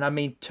them, and I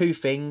mean two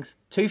things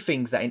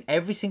that in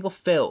every single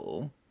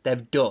film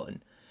they've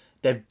done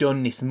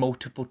this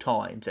multiple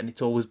times, and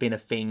it's always been a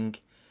thing.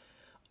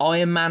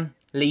 Iron Man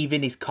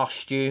leaving his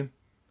costume,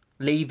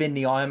 leaving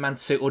the Iron Man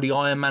suit, or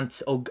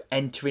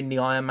entering the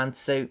Iron Man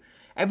suit.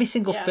 Every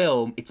single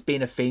film, it's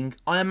been a thing.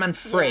 Iron Man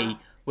 3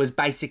 was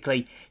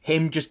basically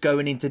him just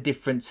going into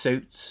different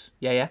suits.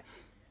 Yeah.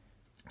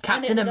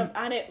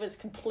 And it was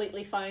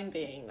completely fine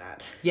being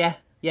that. Yeah,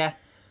 yeah.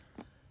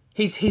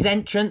 His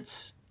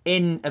entrance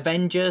in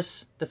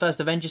Avengers, the first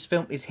Avengers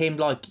film, is him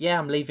like, yeah,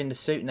 I'm leaving the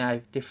suit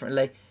now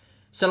differently.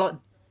 So like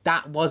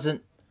that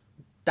wasn't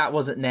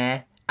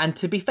there. And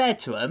to be fair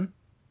to him,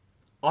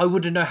 I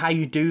wouldn't know how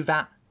you do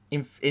that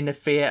in a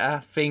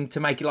theatre thing to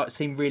make it like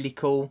seem really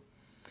cool.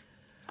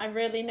 I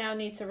really now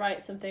need to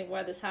write something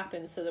where this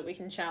happens so that we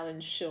can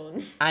challenge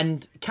Sean.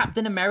 And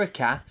Captain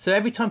America, so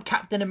every time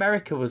Captain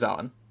America was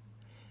on,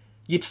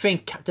 you'd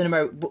think Captain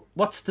America,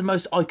 what's the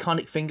most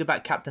iconic thing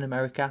about Captain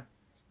America?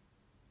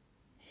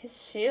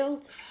 His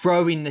shield.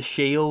 Throwing the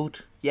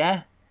shield,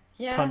 yeah.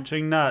 Yeah.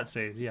 Punching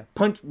Nazis, yeah.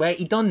 Where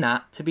he done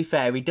that, to be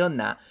fair, he done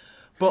that.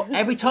 But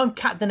every time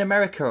Captain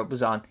America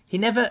was on, he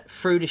never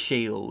threw the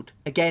shield.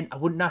 Again, I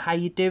wouldn't know how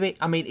you do it.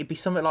 I mean, it'd be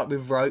something like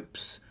with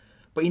ropes.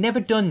 But he never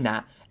done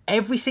that.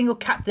 Every single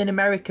Captain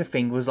America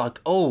thing was like,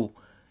 oh,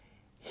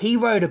 he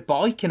rode a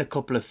bike in a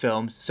couple of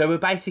films. So we're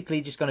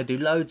basically just going to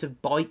do loads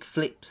of bike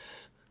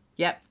flips.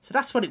 Yep, so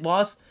that's what it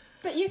was.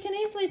 But you can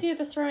easily do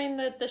the throwing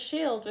the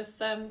shield with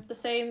the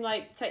same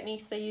like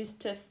techniques they used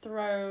to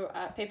throw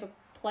paper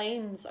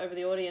planes over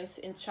the audience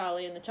in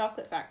Charlie and the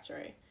Chocolate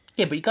Factory.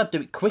 Yeah, but you got to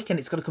do it quick and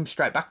it's got to come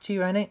straight back to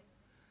you, ain't it?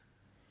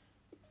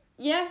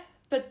 Yeah,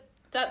 but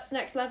that's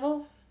next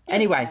level.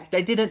 Anyway,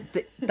 they didn't.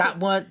 That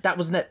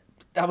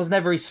was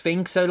never his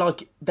thing. So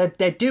like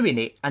they're doing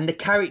it and the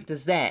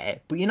character's there,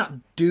 but you're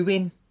not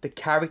doing the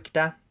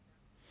character.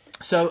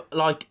 So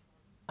like,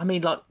 I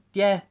mean like,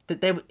 yeah,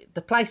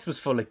 the place was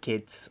full of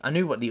kids. I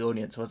knew what the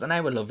audience was and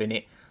they were loving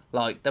it.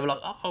 Like they were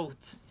like, oh,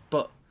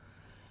 but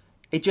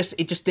it just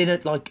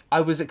didn't like.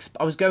 I was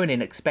going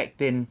in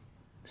expecting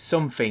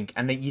something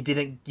and then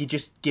you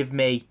just give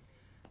me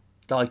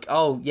like,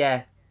 oh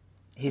yeah,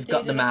 he's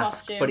got the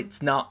mask, but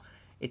it's not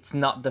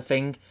the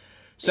thing.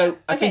 So yeah, okay.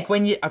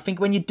 I think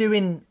when you're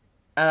doing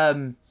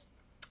a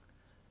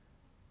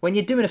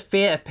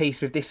theatre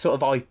piece with this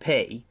sort of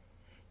IP,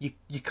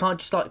 you can't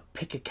just like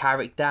pick a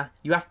character.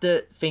 You have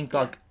to think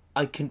like,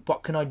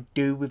 what can I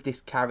do with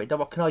this character?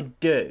 What can I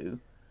do?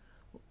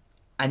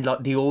 And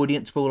like the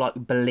audience will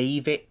like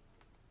believe it.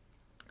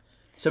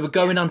 So we're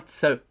going on.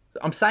 So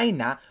I'm saying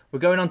that we're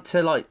going on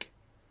to like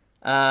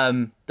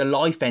the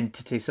Life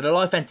Entity. So the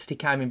Life Entity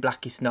came in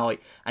Blackest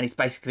Night, and it's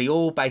basically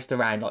all based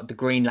around like the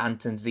Green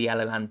Lanterns, the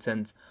Yellow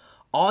Lanterns.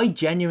 I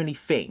genuinely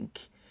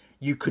think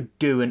you could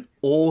do an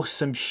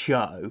awesome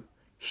show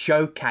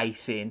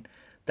showcasing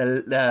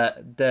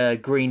the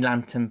Green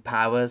Lantern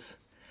powers.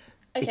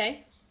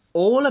 Okay. It's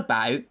all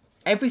about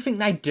everything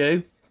they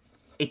do.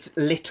 It's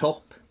lit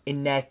up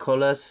in their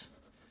colours.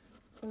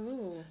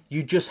 Ooh.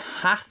 You just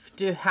have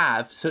to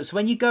have... So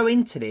when you go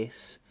into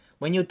this,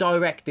 when you're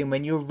directing,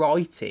 when you're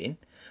writing,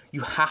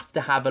 you have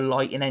to have a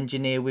lighting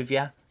engineer with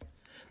you.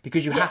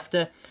 Because you have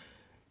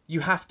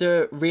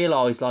to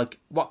realise, like,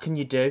 what can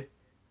you do?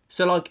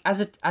 So, like,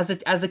 as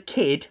a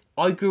kid,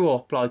 I grew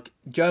up, like,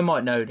 Joe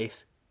might know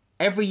this.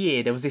 Every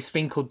year there was this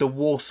thing called the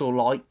Warsaw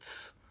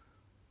Lights.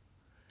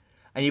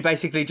 And you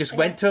basically just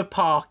went to a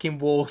park in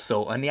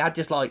Warsaw and they had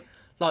just like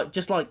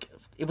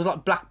it was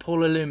like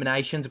Blackpool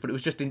Illuminations, but it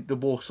was just in the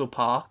Warsaw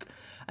Park,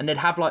 and they'd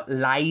have like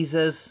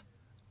lasers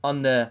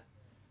on the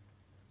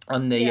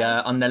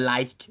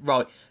lake.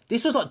 Right,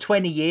 this was like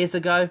 20 years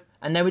ago,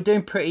 and they were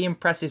doing pretty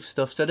impressive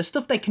stuff. So the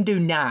stuff they can do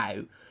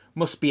now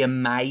must be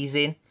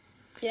amazing.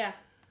 Yeah.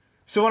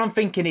 So what I'm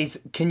thinking is,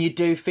 can you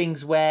do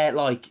things where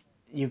like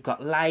you've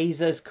got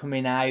lasers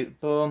coming out,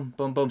 boom,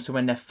 boom, boom. So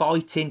when they're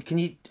fighting, can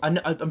you?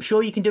 I'm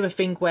sure you can do a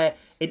thing where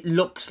it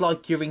looks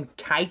like you're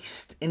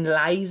encased in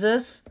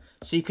lasers.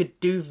 So you could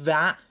do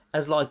that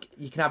as like,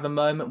 you can have a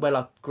moment where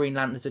like Green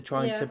Lanterns are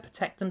trying to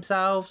protect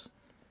themselves.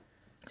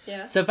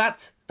 Yeah. So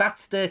that's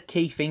the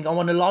key thing. I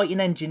want a lighting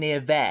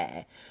engineer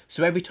there.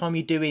 So every time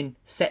you're doing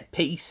set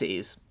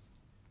pieces,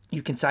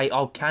 you can say,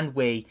 oh, can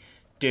we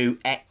do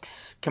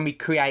X? Can we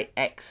create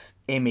X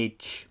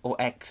image or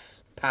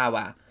X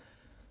power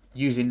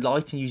using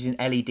lighting, using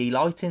LED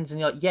lightings? And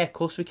you're like, yeah, of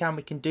course we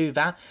can do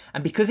that.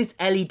 And because it's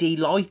LED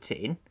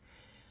lighting,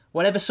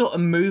 whatever sort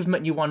of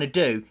movement you want to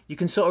do, you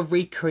can sort of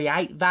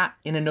recreate that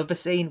in another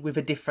scene with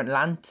a different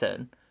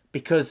lantern.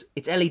 Because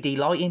it's LED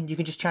lighting, you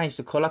can just change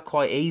the colour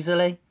quite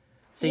easily.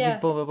 So you can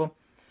boom, boom, boom.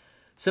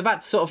 So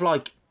that's sort of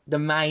like the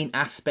main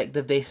aspect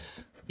of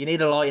this. You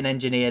need a lighting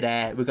engineer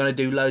there. We're going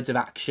to do loads of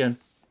action.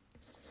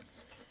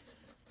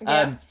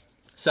 Yeah.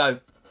 So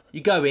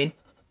you go in,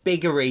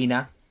 big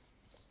arena.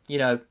 You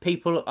know,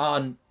 people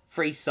on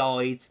three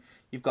sides.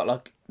 You've got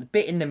like the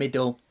bit in the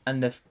middle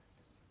and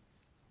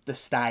the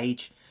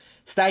stage.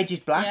 Stage is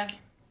black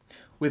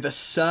with a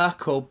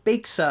circle,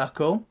 big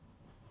circle,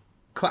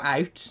 cut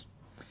out.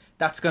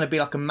 That's going to be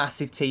like a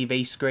massive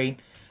TV screen.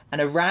 And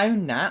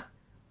around that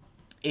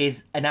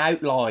is an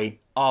outline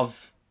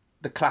of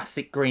the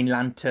classic Green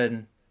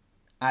Lantern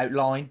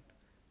outline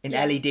in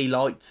LED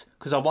lights.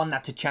 Because I want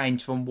that to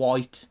change from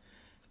white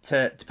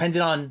to,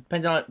 depending on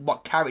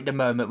what character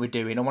moment we're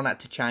doing, I want that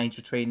to change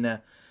between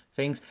the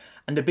things.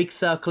 And the big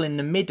circle in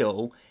the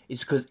middle is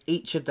because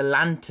each of the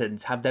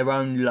lanterns have their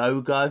own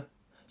logo.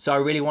 So I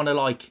really want to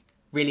like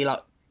really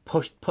like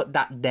put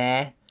that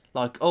there.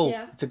 Like,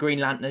 it's a Green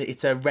Lantern,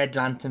 it's a Red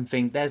Lantern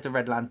thing. There's the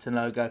Red Lantern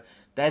logo.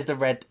 There's the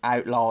red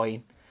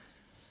outline.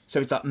 So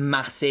it's like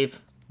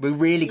massive. We're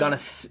really gonna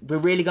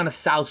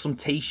sell some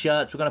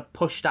T-shirts. We're gonna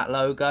push that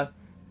logo.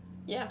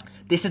 Yeah.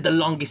 This is the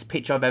longest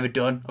pitch I've ever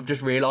done. I've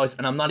just realised,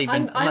 and I'm not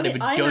even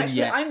done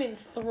yet. I'm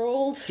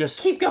enthralled. Just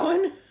keep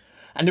going.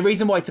 And the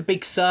reason why it's a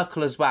big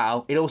circle as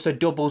well, it also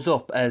doubles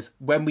up as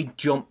when we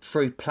jump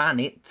through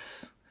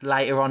planets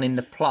later on in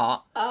the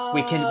plot,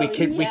 we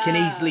can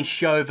easily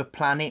show the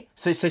planet.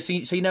 So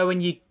you know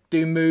when you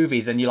do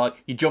movies and you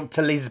jump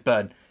to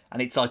Lisbon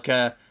and it's like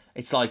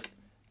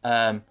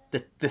the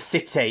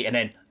city and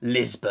then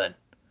Lisbon.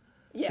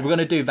 Yeah. We're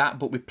gonna do that,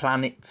 but with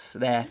planets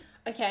there.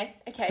 Okay.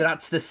 So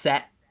that's the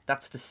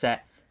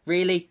set.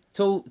 Really, it's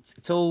all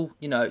it's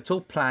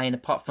all plain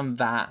apart from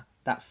that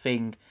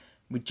thing.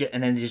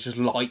 And then there's just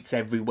lights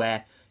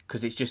everywhere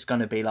because it's just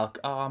gonna be like,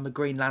 oh, I'm a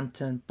Green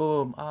Lantern,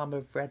 boom. Oh, I'm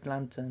a Red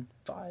Lantern,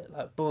 fire,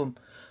 like boom,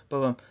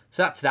 boom.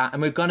 So that's that,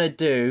 and we're gonna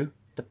do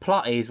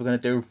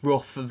a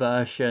rough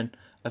version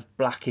of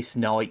Blackest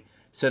Night.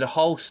 So the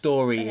whole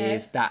story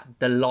is that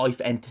the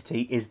Life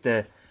Entity is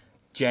the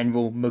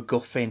general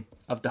MacGuffin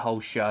of the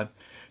whole show.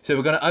 So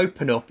we're gonna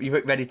open up. You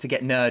ready to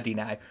get nerdy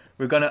now?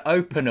 We're gonna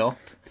open up.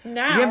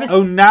 Now.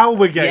 Now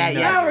we're getting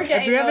nerdy. Now we're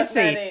getting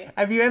nerdy.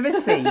 Have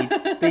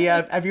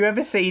you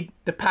ever seen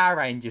the Power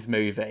Rangers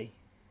movie?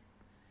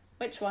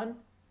 Which one?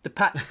 The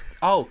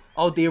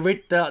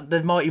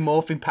Mighty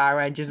Morphin Power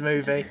Rangers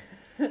movie.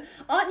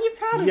 Aren't you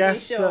proud of me,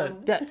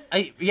 Sean?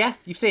 Yeah,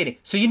 you've seen it.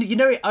 So you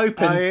know it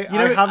opens.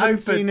 I haven't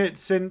seen it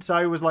since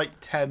I was like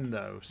 10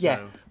 though. So.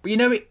 Yeah, but you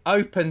know it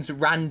opens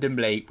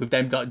randomly with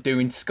them like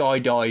doing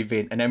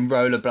skydiving and then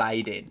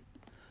rollerblading.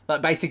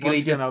 Like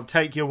basically I'll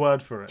take your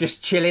word for it.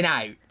 Just chilling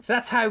out. So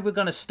that's how we're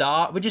gonna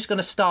start. We're just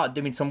gonna start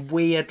doing some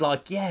weird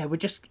we're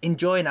just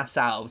enjoying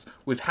ourselves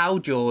with Hal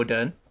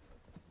Jordan,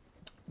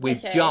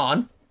 with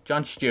John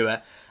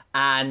Stewart,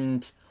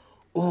 and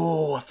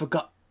I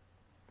forgot.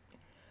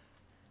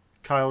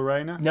 Kyle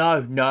Rayner?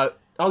 No.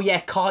 Oh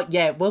yeah, Kyle.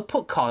 Yeah, we'll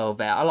put Kyle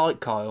there. I like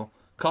Kyle.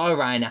 Kyle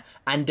Rayner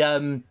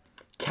and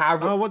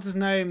Carol. Oh, what's his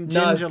name?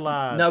 Ginger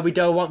lad. No, we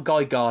don't want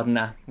Guy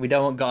Gardner. We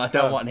don't want Guy. I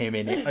don't want him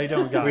in it. Oh, you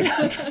don't want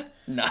Guy?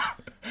 No.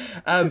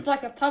 It's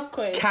like a pub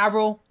quiz.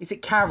 Carol. Is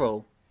it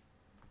Carol?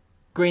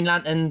 Green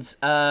Lantern's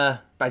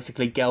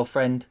basically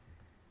girlfriend.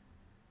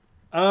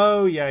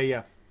 Oh yeah.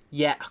 Yeah.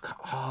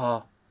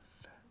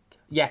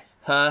 Yeah,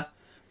 her.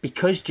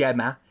 Because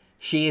Gemma,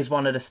 she is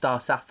one of the Star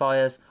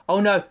Sapphires. Oh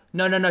no!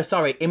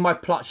 Sorry, in my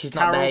plot, she's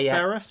not there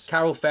yet.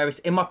 Carol Ferris.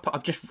 In my,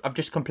 I've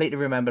just completely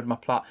remembered my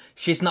plot.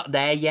 She's not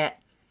there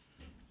yet.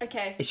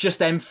 Okay. It's just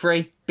them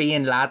three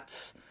being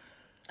lads.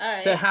 All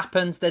right. So it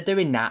happens. They're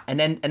doing that, and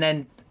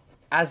then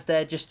as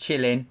they're just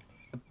chilling,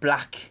 the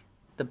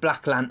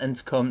Black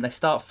Lanterns come. They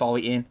start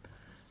fighting,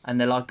 and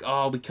they're like,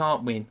 "Oh, we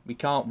can't win.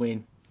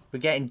 We're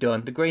getting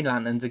done. The Green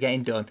Lanterns are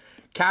getting done."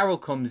 Carol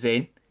comes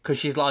in because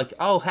she's like,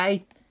 "Oh,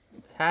 hey.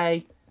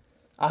 I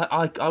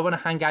want to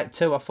hang out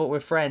too. I thought we're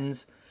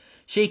friends."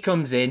 She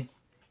comes in,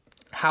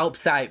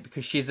 helps out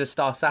because she's a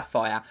Star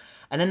Sapphire,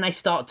 and then they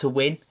start to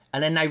win,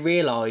 and then they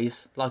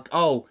realise,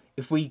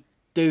 if we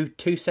do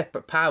two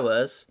separate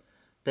powers,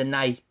 then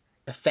they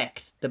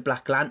affect the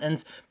Black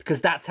Lanterns, because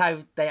that's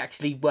how they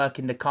actually work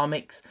in the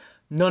comics.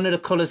 None of the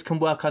colours can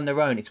work on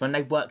their own. It's when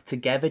they work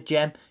together,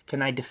 Gem, can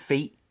they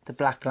defeat the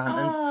Black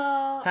Lanterns.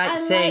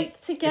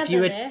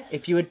 Togetherness.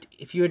 If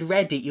you had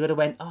read it, you would have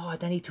went,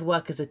 they need to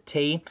work as a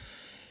team.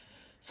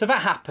 So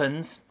that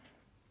happens.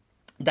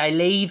 They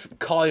leave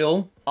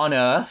Kyle on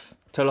Earth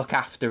to look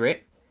after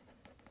it.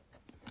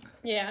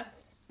 Yeah.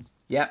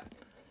 Yep.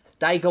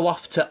 They go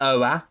off to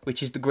Oa,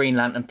 which is the Green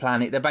Lantern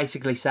planet. They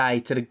basically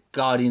say to the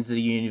Guardians of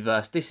the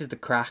Universe, this is the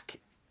crack.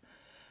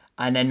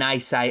 And then they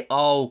say,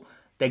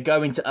 they're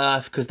going to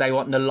Earth because they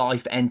want the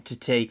Life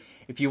Entity.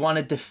 If you want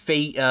to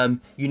defeat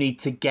them, you need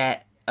to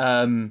get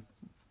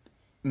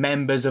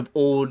members of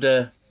all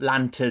the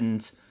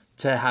Lanterns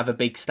to have a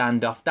big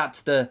standoff.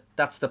 That's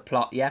the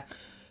plot, yeah?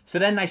 So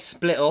then they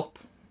split up.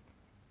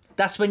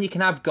 That's when you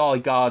can have Guy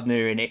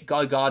Gardner in it.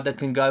 Guy Gardner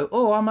can go,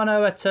 I'm on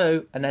Oa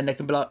too. And then they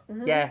can be like,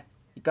 yeah,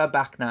 you go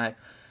back now.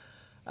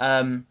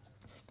 So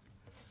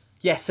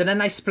then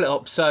they split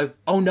up. So,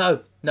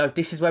 no,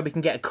 this is where we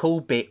can get a cool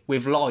bit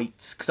with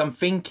lights. Because I'm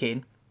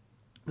thinking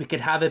we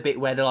could have a bit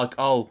where they're like,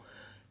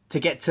 to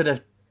get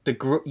to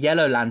the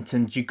Yellow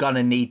Lanterns, you're going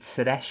to need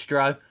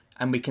Sinestro.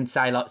 And we can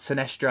say,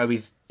 Sinestro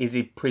is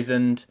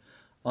imprisoned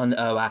on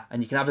Oa.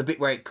 And you can have a bit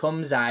where it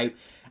comes out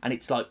and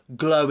it's like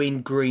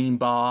glowing green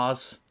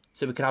bars.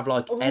 So we could have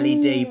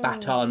LED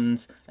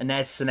batons, and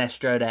there's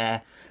Sinestro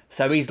there.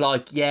 So he's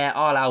like, yeah,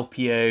 I'll help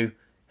you,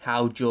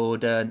 Hal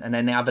Jordan. And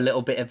then they have a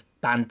little bit of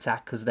banter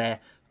because they're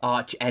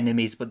arch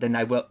enemies, but then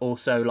they were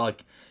also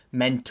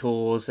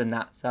mentors, and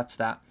that's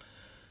that.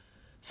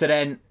 So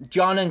then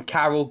John and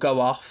Carol go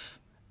off,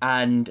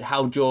 and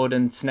Hal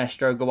Jordan and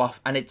Sinestro go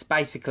off, and it's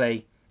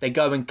basically they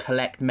go and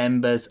collect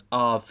members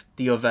of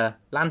the other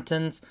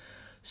Lanterns.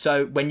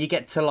 So when you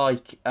get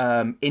to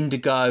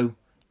Indigo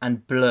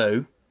and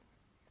Blue,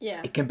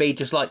 Yeah. It can be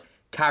just like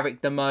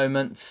character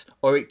moments,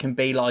 or it can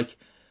be like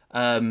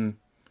other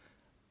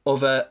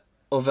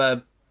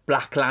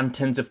Black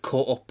Lanterns have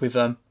caught up with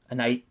them and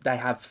they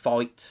have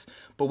fights.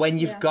 But when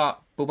you go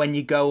up,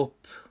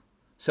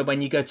 so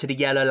when you go to the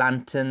Yellow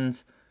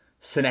Lanterns,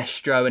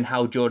 Sinestro and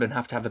Hal Jordan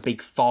have to have a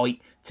big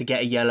fight to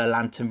get a Yellow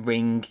Lantern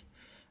ring.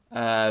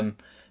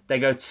 They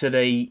go to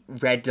the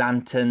Red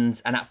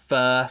Lanterns, and at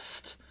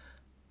first,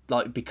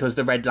 like, because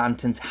the Red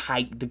Lanterns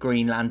hate the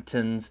Green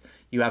Lanterns,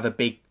 you have a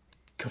big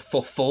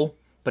kerfuffle,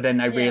 but then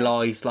they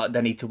realise, like,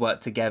 they need to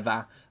work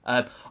together.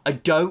 I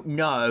don't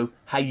know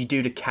how you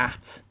do the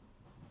cat.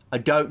 I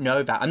don't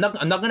know that. I'm not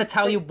going to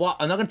tell you what.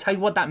 I'm not going to tell you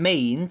what that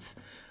means.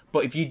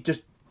 But if you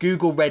just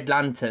Google Red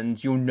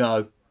Lanterns, you'll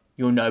know.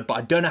 But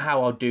I don't know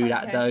how I'll do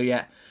that though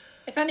yet.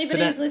 If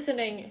anybody's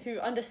listening who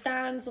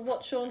understands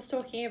what Sean's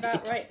talking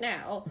about right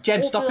now,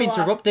 Jem, stop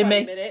interrupting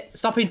me.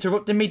 Stop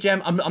interrupting me,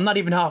 Jem. I'm not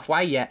even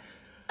halfway yet.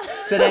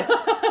 So then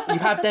you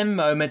have them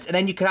moments, and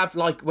then you could have,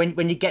 like,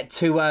 when you get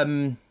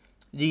to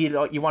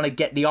you want to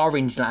get the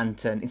Orange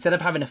Lantern, instead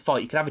of having a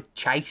fight, you could have a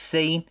chase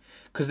scene,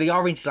 because the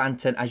Orange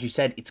Lantern, as you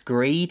said, it's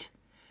greed,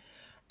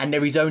 and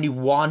there is only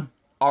one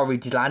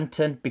Orange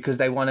Lantern because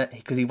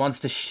he wants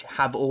to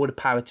have all the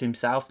power to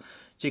himself.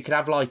 So you could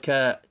have, like,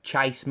 a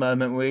chase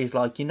moment where he's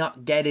like, "You're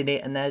not getting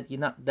it," and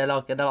they're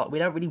like, "We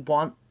don't really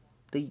want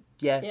the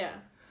Yeah.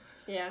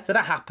 So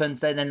that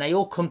happens. Then they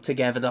all come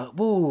together. They're like,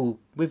 "Woo,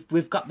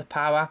 we've got the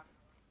power."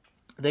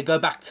 They go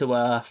back to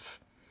Earth.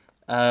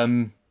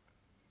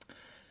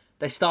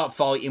 They start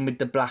fighting with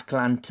the Black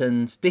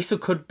Lanterns. This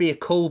could be a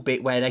cool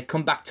bit where they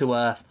come back to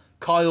Earth.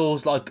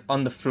 Kyle's, like,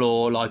 on the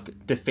floor,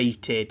 like,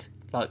 defeated,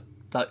 like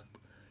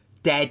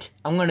dead.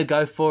 I'm gonna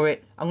go for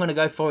it.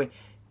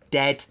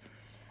 Dead.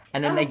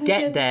 And then they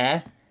get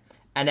there,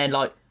 and then,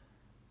 like,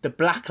 the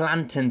Black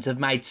Lanterns have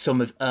made some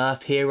of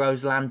Earth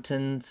Heroes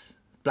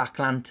Black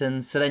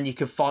Lanterns. So then you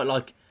can fight,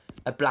 like,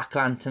 a Black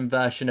Lantern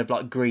version of,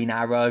 like, Green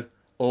Arrow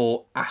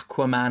or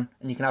Aquaman,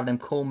 and you can have them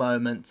cool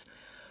moments.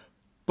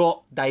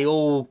 But they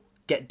all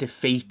get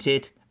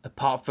defeated,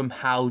 apart from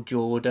Hal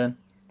Jordan.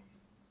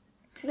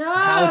 No!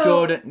 Hal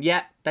Jordan,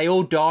 they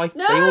all die.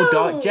 No! They all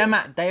die.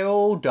 Gemma, they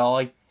all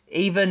die.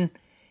 Even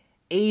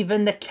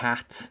the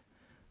cat,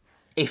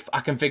 if I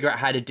can figure out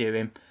how to do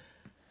him.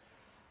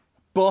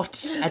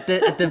 But at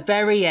the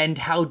very end,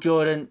 Hal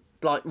Jordan,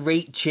 like,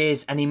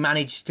 reaches and he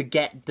manages to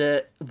get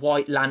the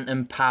White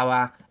Lantern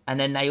power, and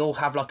then they all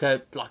have like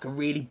a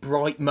really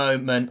bright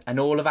moment, and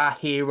all of our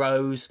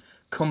heroes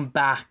come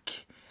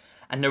back,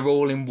 and they're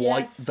all in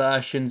white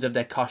versions of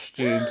their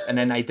costumes, and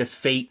then they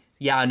defeat.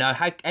 Yeah, I know.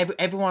 How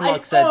everyone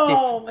likes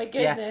a my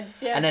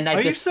goodness, yeah. And then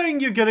Are you saying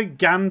you're going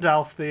to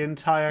Gandalf the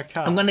entire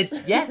cast? I'm going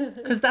to,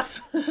 because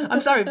that's,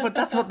 I'm sorry, but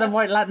that's what the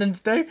White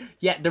Lanterns do.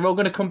 Yeah, they're all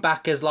going to come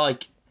back as,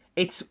 like,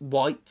 it's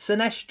White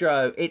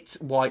Sinestro,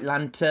 it's White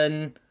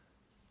Lantern,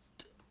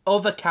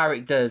 other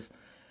characters.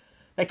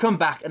 They come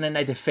back and then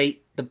they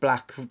defeat the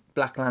Black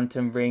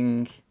Lantern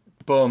ring.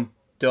 Boom,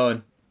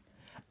 done.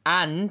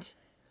 And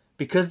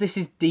because this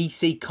is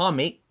DC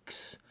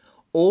Comics,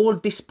 all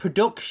this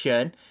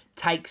production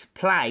takes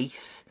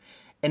place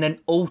in an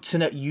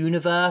alternate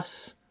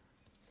universe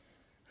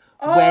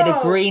where the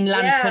Green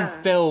Lantern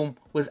film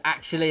was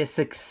actually a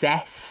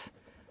success.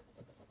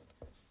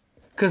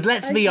 Because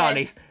let's be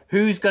honest,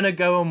 who's going to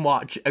go and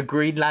watch a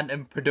Green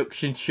Lantern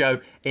production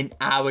show in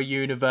our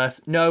universe?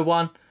 No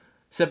one.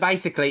 So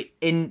basically,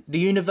 in the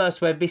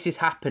universe where this is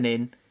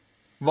happening,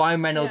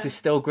 Ryan Reynolds is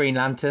still Green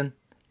Lantern,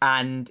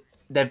 and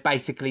they've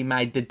basically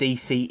made the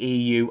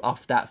DCEU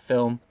off that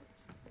film.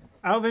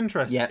 Out of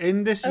interest,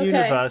 in this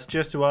universe,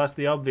 just to ask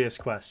the obvious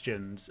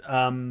questions,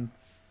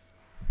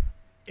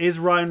 is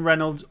Ryan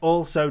Reynolds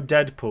also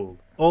Deadpool?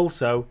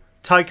 Also,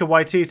 Taika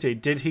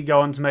Waititi, did he go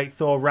on to make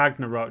Thor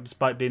Ragnarok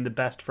despite being the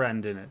best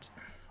friend in it?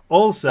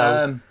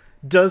 Also,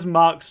 does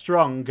Mark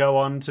Strong go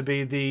on to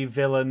be the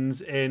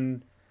villains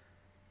in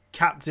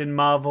Captain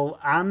Marvel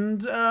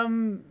and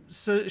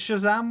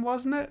Shazam,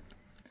 wasn't it?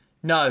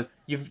 No,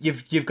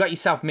 you've got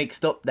yourself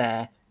mixed up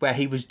there, where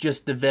he was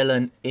just the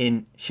villain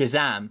in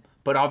Shazam.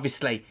 But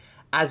obviously,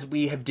 as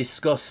we have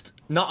discussed,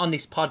 not on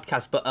this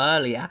podcast, but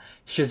earlier,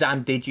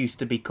 Shazam did used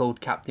to be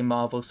called Captain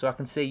Marvel. So I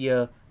can see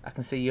your.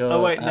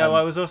 Oh wait, no,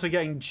 I was also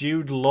getting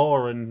Jude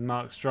Law and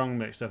Mark Strong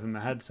mixed up in my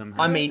head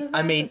somehow. I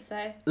mean,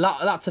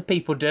 lots of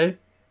people do.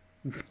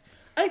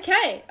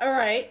 Okay, all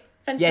right,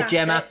 fantastic.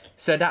 Yeah, Gemma.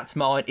 So that's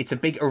mine. It's a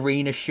big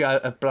arena show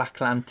of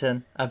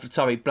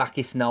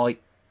Blackest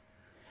Night.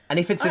 And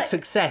if it's a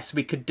success,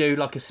 we could do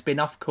like a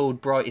spin-off called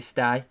Brightest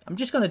Day. I'm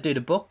just going to do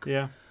the book.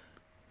 Yeah.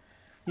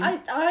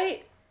 I've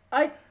got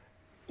a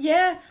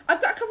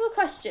couple of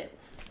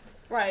questions,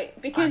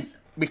 right? Because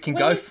we can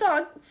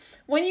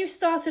when you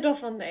started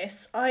off on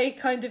this, I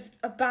kind of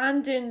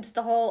abandoned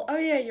the whole,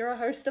 you're a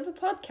host of a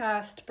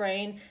podcast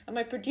brain, and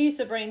my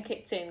producer brain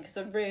kicked in because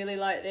I really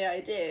like the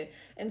idea.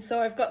 And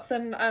so I've got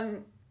some,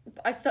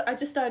 I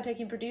just started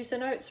taking producer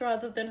notes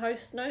rather than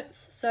host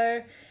notes.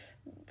 So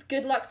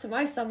good luck to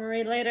my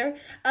summary later.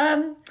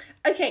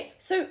 Okay,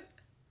 so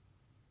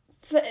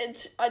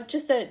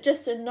Just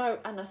a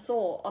note and a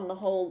thought on the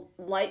whole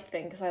light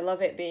thing, because I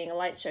love it being a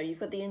light show. You've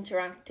got the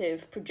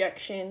interactive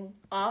projection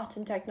art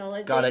and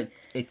technology. Got it.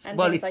 It's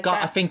like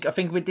got. that. I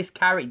think with this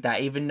character,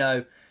 even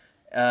though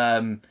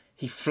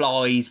he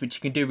flies, which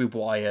you can do with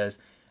wires,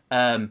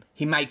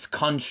 he makes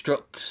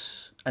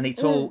constructs, and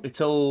it's all.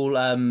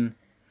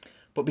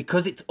 But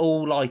because it's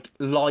all like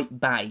light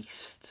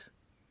based,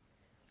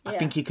 I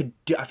think you could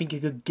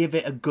give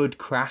it a good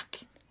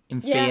crack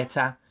in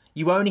theatre.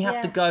 You only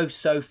have to go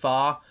so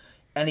far,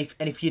 and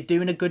if you're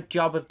doing a good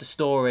job of the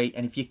story,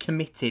 and if you're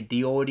committed,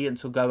 the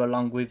audience will go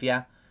along with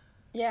you.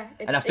 Yeah,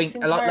 it's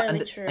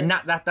entirely true. And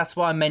that's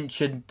why I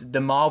mentioned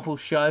the Marvel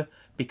show,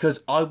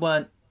 because I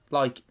weren't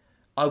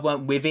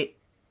with it.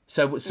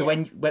 So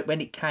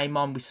when it came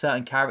on with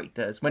certain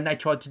characters, when they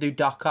tried to do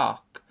Doc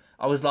Ock,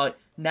 I was like,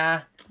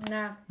 not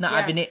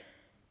having it.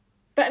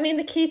 But I mean,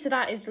 the key to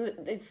that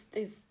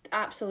is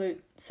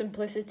absolute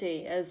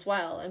simplicity as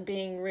well, and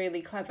being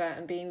really clever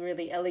and being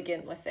really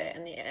elegant with it,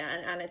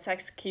 and its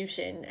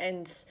execution,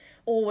 and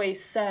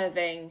always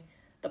serving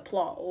the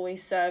plot,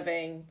 always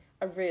serving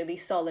a really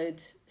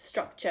solid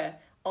structure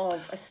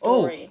of a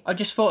story. I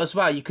just thought as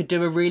well, you could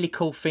do a really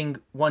cool thing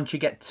once you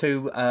get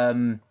to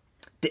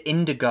the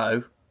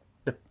Indigo,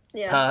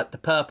 the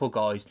purple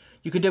guys.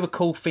 You could do a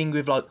cool thing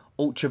with like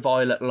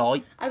ultraviolet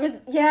light.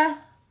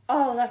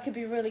 Oh, that could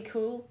be really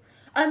cool.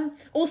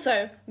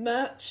 Also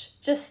merch,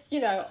 just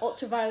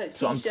ultraviolet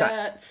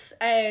t-shirts,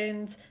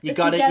 and you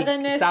got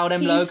it. Sell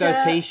them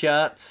logo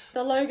t-shirts.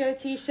 The logo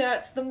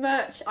t-shirts, the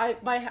merch.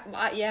 My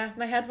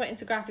head went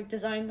into graphic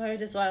design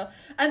mode as well.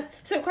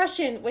 So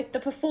question with the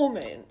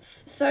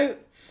performance. So,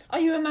 are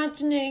you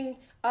imagining?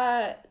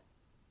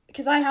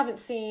 Because I haven't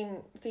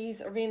seen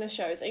these arena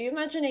shows. Are you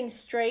imagining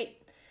straight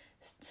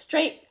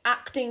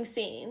acting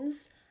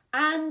scenes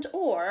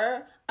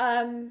or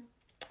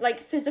like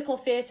physical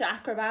theatre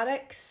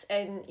acrobatics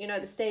and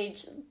the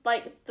stage,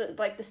 like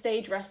the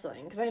stage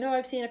wrestling? Because I know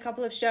I've seen a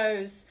couple of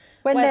shows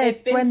where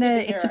they've been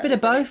superheroes. It's a bit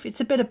of both. It's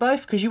a bit of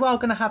both, because you are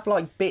going to have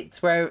like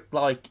bits where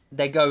like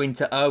they go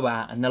into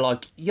Oa and they're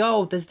like,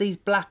 yo, there's these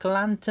Black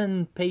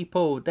Lantern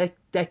people,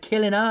 they're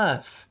killing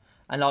Earth,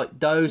 and like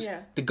those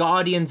the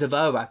Guardians of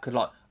Oa could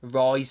like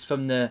rise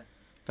from the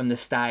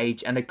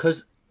stage, and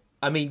because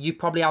I mean, you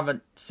probably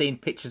haven't seen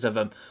pictures of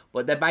them,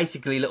 but they're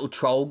basically little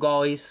troll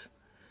guys.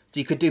 So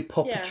you could do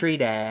puppetry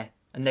there,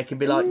 and they can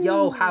be like,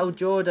 yo, Hal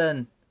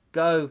Jordan,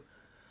 go.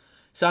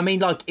 So, I mean,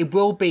 like, it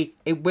will be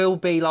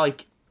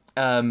like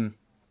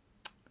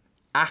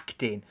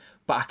acting,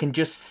 but I can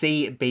just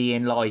see it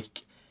being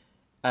like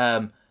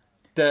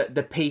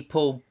the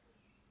people,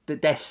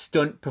 that they're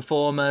stunt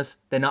performers,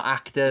 they're not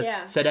actors.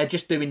 Yeah. So they're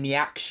just doing the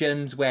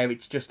actions where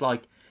it's just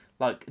like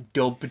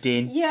dubbed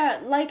in.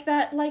 Yeah, like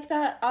that.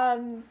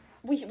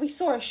 We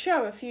saw a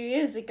show a few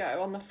years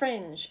ago on the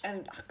Fringe,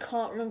 and I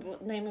can't remember what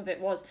the name of it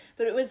was,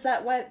 but it was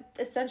that where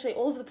essentially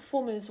all of the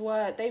performers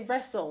they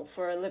wrestle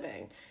for a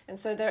living, and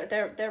so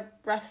they're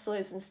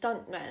wrestlers and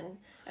stuntmen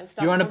and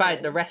stuntwomen. You're on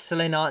about the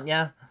wrestling, aren't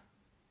you?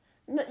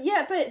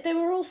 Yeah, but they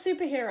were all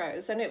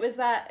superheroes, and it was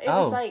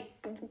like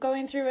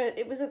going through it.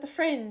 It was at the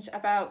Fringe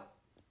about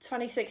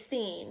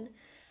 2016,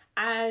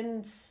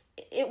 and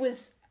it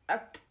was a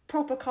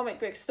proper comic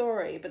book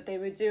story, but they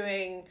were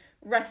doing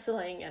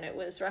wrestling, and it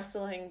was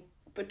wrestling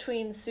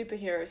between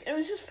superheroes. It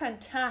was just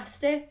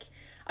fantastic.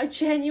 I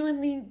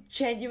genuinely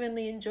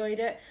enjoyed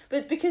it, but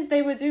it's because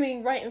they were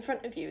doing right in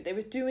front of you. They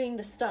were doing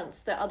the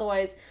stunts that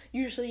otherwise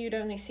usually you'd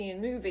only see in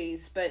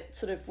movies, but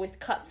sort of with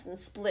cuts and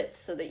splits,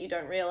 so that you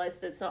don't realise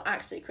that it's not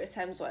actually Chris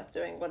Hemsworth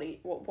doing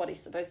what he's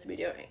supposed to be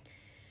doing.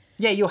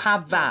 Yeah, you'll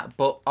have that,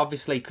 but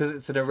obviously because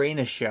it's an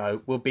arena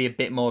show, will be a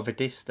bit more of a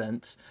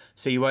distance,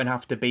 so you won't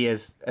have to be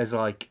as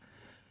like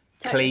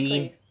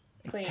technically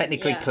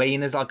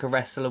clean as like a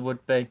wrestler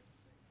would be.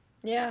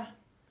 Yeah.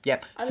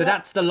 Yep. So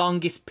that's the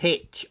longest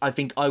pitch I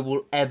think I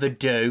will ever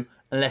do,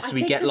 unless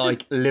we get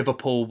like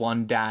Liverpool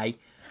one day.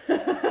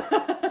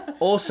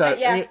 Also,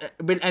 and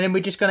then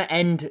we're just going to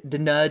end the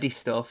nerdy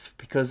stuff,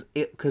 because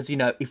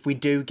if we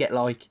do get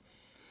like,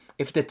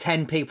 if the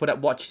 10 people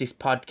that watch this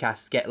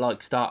podcast get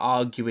like start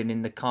arguing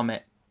in the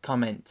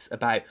comments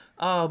about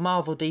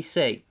Marvel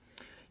DC,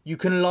 you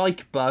can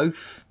like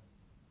both.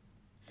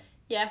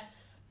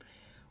 Yes.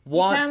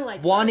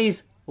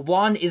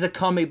 One is a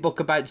comic book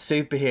about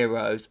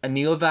superheroes, and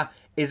the other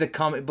is a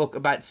comic book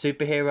about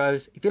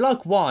superheroes. If you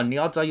like one, the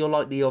odds are you'll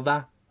like the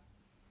other.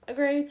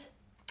 Agreed.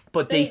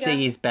 But there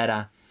DC is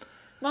better.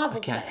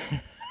 Marvel's better.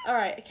 All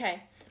right.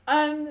 Okay.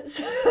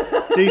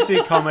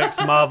 DC Comics,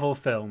 Marvel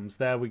films.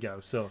 There we go.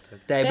 Sorted.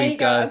 There we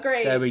go.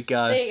 Agreed. There we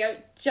go. There you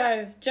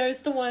go.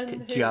 Joe's the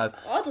one who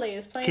oddly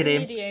is playing the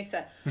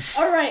mediator.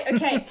 All right.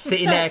 Okay.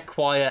 Sitting there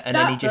quiet, and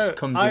then he just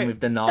comes in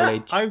with the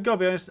knowledge. I've got to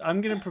be honest.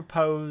 I'm going to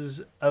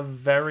propose a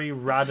very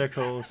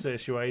radical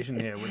situation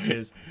here, which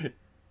is,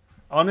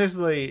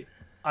 honestly,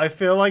 I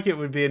feel like it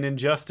would be an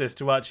injustice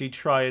to actually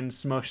try and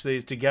smush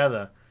these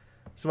together.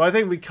 So I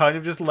think we kind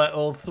of just let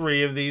all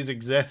three of these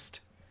exist.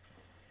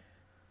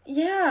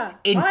 Yeah.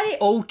 In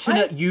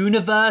alternate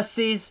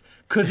universes,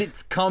 because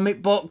it's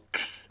comic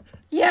books.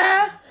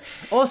 Yeah.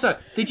 Also,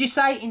 did you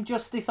say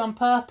Injustice on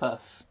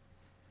purpose?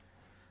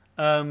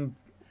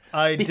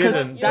 I Because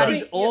didn't. that but-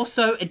 is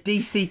also a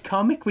DC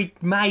comic we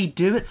may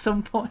do at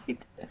some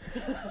point.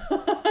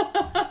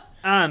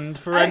 And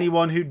for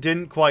anyone who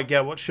didn't quite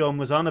get what Sean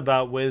was on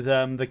about with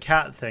the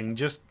cat thing,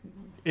 just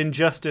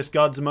Injustice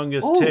Gods Among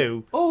Us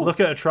 2,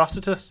 look at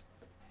Atrocitus.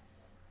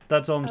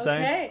 That's all I'm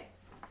saying. Okay.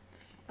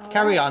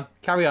 Carry on,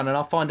 and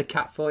I'll find a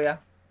cat for you.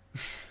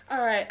 All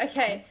right.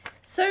 Okay.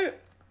 So,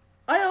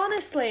 I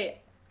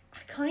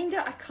kind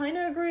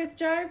of agree with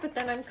Joe, but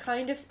then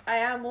I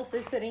am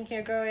also sitting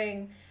here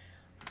going,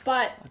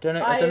 but I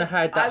don't know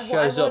how that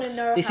shows up.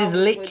 This is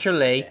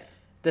literally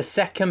the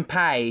second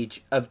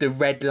page of the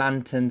Red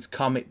Lanterns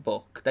comic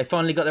book. They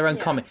finally got their own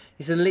comic.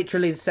 This is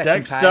literally the second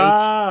page.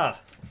 Dexter!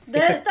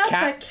 That's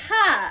cat. a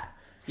cat.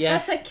 Yeah.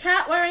 That's a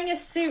cat wearing a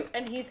suit,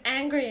 and he's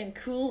angry and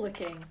cool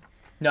looking.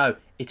 No,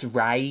 it's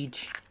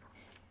Rage.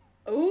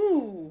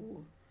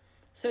 Ooh.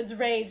 So it's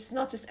rage. It's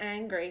not just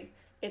angry.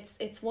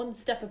 It's one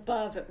step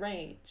above at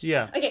rage.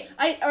 Yeah. Okay.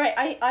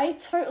 I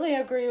totally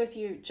agree with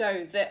you,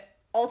 Joe. That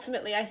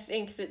ultimately I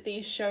think that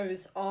these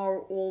shows are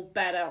all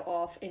better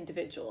off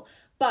individual.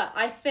 But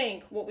I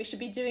think what we should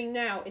be doing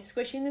now is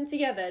squishing them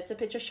together to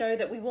pitch a show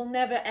that we will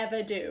never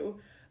ever do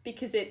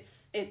because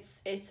it's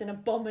an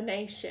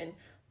abomination.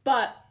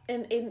 But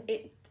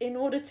in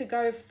order to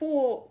go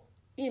for,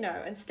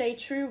 and stay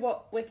true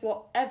with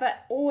whatever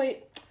always.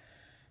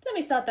 Let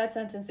me start that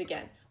sentence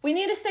again. We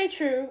need to stay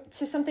true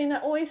to something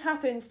that always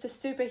happens to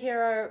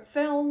superhero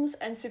films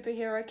and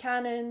superhero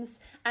canons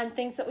and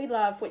things that we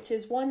love, which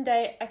is one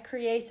day a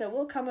creator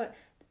will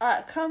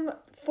come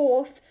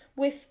forth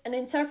with an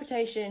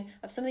interpretation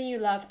of something you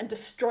love and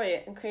destroy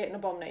it and create an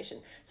abomination.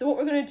 So what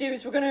we're going to do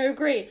is we're going to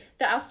agree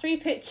that our 3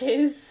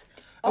 pitches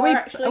are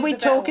actually Are we the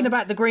better talking ones.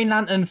 about the Green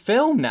Lantern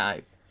film now?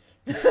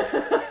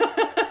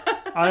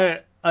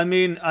 I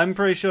mean, I'm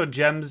pretty sure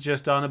Jem's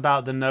just on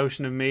about the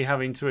notion of me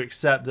having to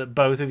accept that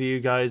both of you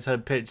guys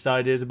had pitched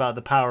ideas about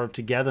the power of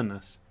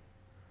togetherness.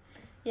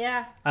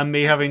 Yeah. And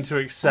me having to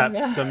accept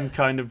yeah. some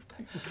kind of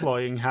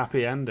cloying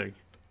happy ending.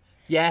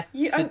 Yeah.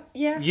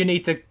 Yeah.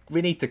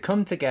 We need to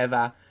come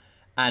together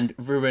and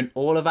ruin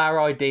all of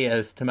our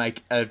ideas to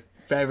make a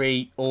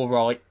very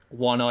alright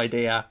one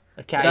idea.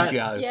 Okay,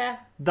 Joe. Yeah.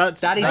 That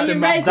is Are you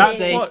ready?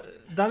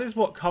 That is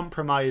what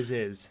compromise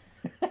is.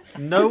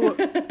 No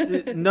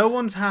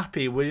one's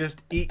happy. We're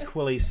just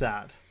equally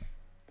sad.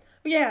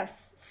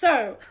 Yes.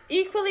 So,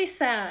 equally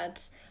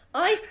sad.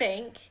 I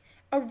think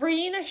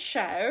arena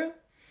show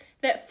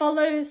that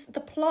follows the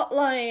plot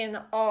line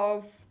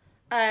of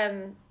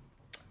the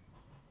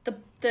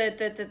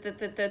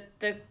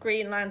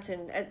Green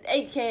Lantern,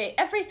 aka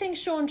everything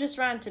Sean just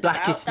ranted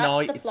Blackest about.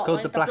 Night. That's the It's plot called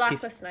line, the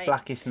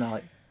Blackest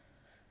Night.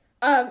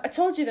 I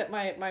told you that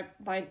my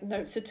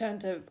notes had turned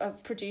to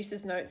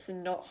producer's notes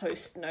and not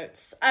host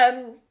notes.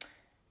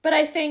 But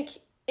I think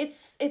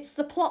it's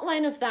the plot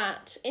line of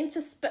that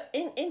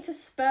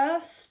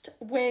interspersed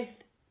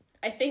with,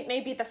 I think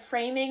maybe the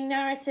framing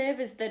narrative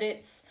is that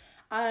it's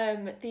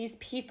these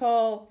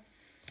people.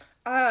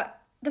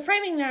 The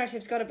framing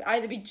narrative's got to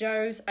either be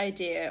Joe's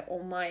idea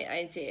or my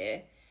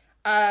idea.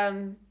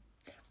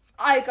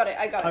 I got it.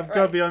 I've right.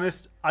 got to be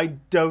honest, I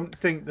don't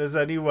think there's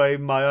any way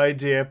my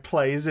idea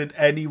plays in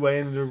any way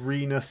in an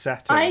arena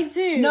setting. I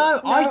do.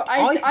 No,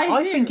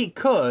 I do. think it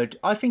could.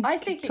 I think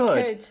it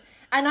could.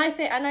 And I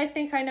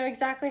think I know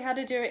exactly how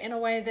to do it in a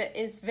way that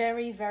is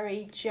very,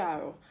 very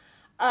Joe.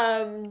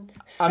 So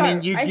I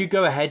mean, you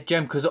go ahead,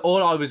 Jem, because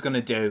all I was going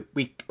to do,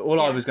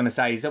 I was going to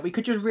say is that we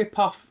could just rip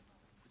off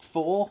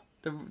Thor,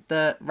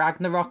 the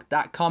Ragnarok,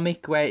 that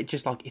comic where it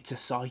just it's a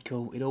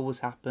cycle, it always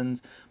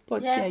happens.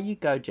 But yeah you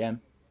go,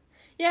 Jem.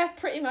 Yeah,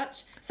 pretty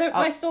much. So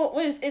my thought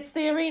was it's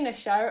the arena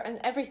show and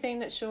everything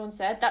that Sean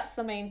said, that's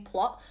the main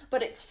plot,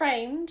 but it's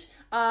framed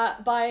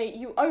by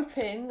you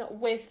open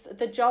with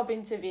the job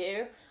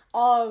interview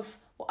of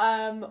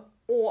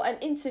or an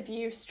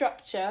interview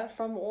structure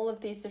from all of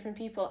these different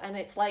people, and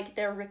it's like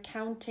they're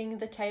recounting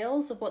the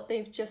tales of what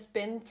they've just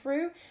been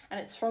through, and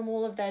it's from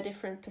all of their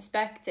different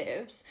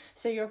perspectives.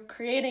 So you're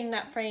creating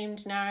that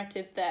framed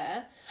narrative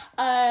there.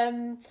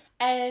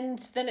 And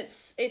then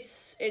it's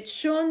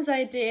Sean's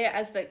idea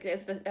as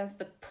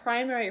the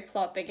primary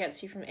plot that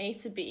gets you from A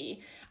to B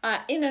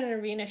in an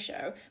arena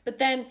show. But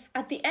then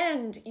at the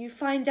end, you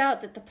find out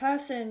that the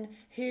person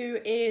who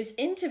is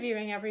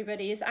interviewing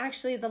everybody is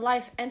actually the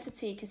life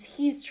entity, because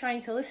he's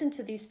trying to listen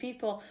to these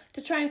people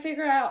to try and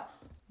figure out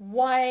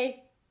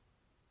why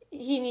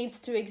he needs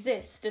to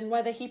exist, and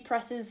whether he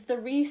presses the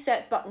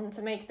reset button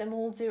to make them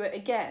all do it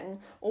again,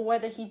 or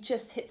whether he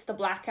just hits the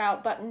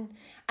blackout button.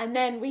 And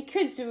then we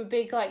could do a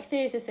big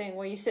theatre thing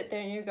where you sit there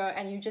and you go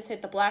and you just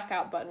hit the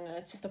blackout button and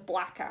it's just a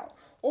blackout,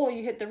 or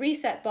you hit the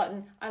reset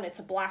button and it's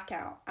a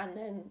blackout and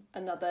then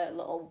another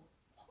little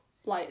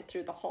light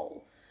through the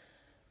hole.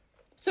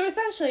 So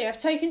essentially I've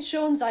taken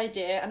Sean's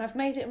idea and I've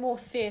made it more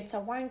theatre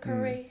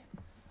wankery.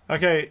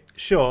 Okay,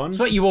 Sean. That's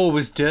what you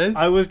always do.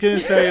 I was going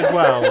to say as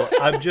well,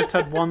 I've just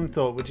had one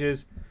thought, which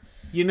is,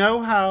 you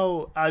know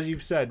how, as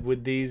you've said,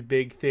 with these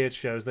big theatre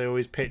shows, they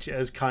always pitch it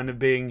as kind of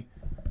being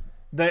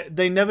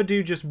they never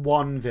do just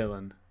one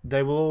villain.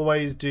 They will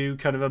always do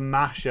kind of a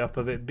mashup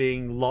of it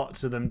being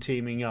lots of them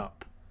teaming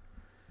up.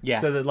 Yeah.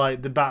 So that,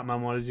 like, the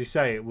Batman one, as you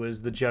say, it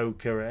was the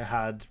Joker, it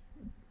had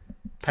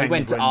He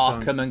went to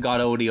Arkham and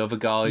got all the other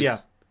guys. Yeah.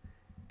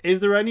 Is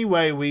there any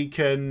way we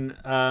can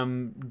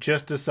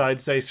just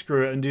decide, say,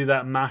 screw it, and do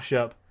that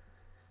mashup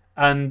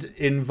and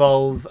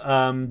involve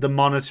the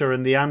Monitor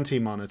and the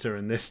Anti-Monitor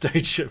in this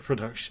stage of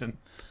production?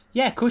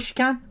 Yeah, of course you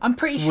can. I'm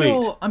pretty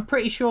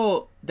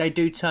sure they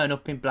do turn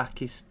up in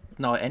Blackest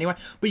Night anyway.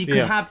 But you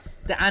could have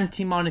the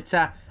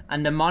Anti-Monitor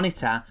and the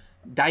Monitor.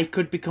 They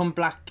could become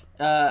Black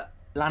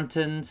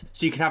Lanterns.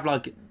 So you could have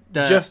like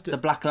the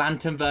Black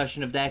Lantern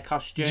version of their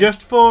costume.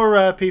 Just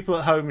for people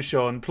at home,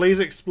 Sean, please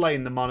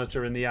explain the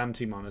Monitor and the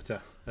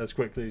Anti-Monitor as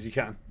quickly as you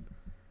can.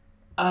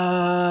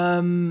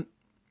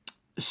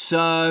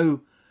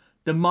 So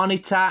the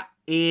Monitor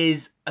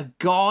is a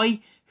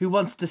guy who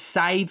wants to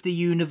save the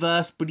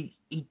universe, but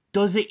he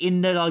does it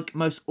in the like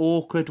most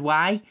awkward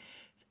way.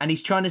 And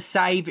he's trying to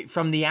save it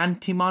from the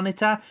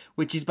Anti-Monitor,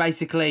 which is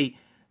basically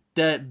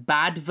the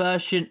bad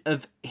version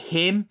of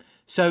him.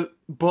 So,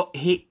 but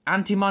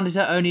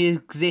Anti-Monitor only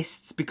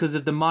exists because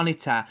of the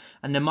Monitor,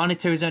 and the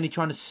Monitor is only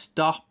trying to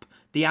stop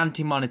the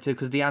Anti-Monitor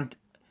because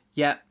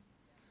yeah,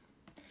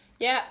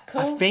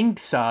 cool. I think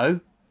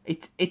so.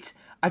 It's.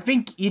 I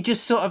think you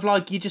just sort of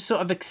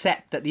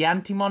accept that the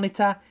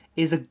Anti-Monitor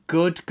is a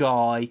good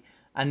guy,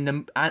 and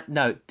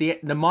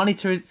the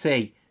Monitor is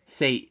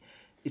see.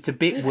 It's a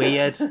bit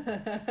weird.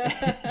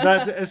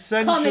 That's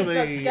essentially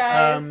Comic books,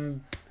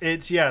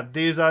 guys.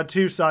 These are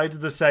two sides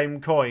of the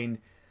same coin,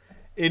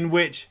 in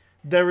which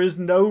there is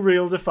no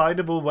real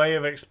definable way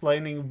of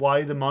explaining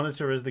why the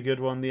Monitor is the good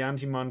one, the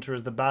Anti-Monitor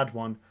is the bad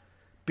one,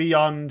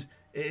 beyond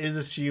it is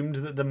assumed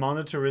that the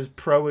Monitor is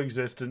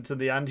pro-existence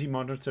and the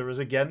Anti-Monitor is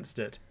against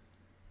it.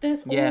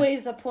 There's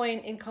always a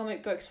point in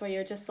comic books where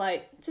you're just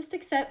like, just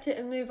accept it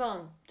and move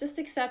on. Just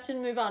accept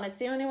and move on. It's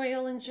the only way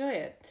you'll enjoy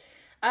it.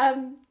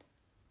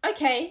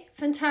 Okay,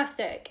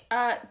 fantastic.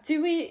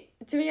 Do we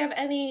have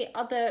any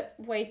other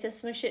way to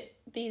smush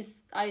these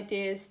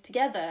ideas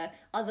together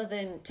other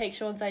than take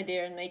Sean's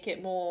idea and make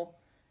it more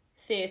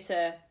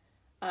theatre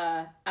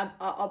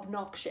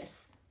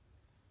obnoxious?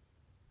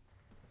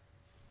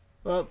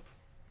 Well,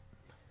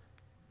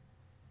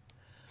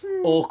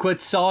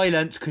 awkward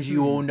silence because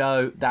you all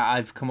know that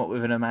I've come up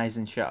with an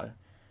amazing show.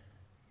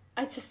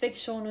 I just think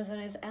Sean was in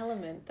his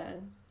element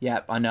then.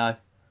 Yep, I know.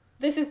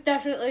 This is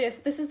definitely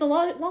this is the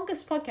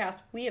longest podcast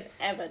we have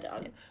ever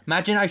done.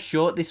 Imagine how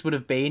short this would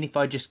have been if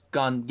I just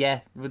gone,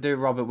 we'll do a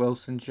Robert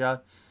Wilson show.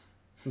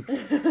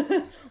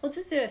 We'll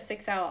just do a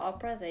 6-hour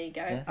opera. There you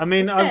go. Yeah. I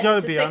mean, Instead, I've got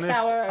it's to a be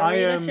honest.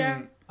 6-hour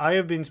show. I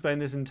have been spending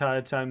this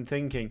entire time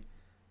thinking,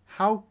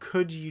 how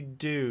could you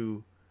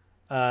do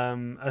a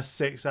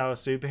 6-hour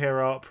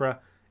superhero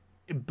opera,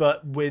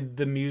 but with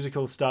the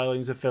musical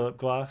stylings of Philip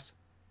Glass?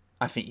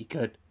 I think you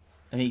could.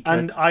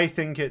 And I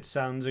think it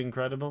sounds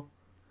incredible.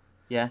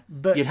 Yeah,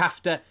 but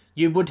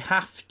you would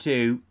have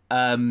to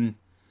have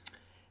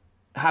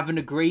an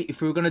agree.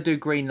 If we were going to do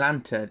Green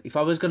Lantern, if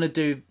I was going to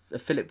do a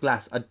Philip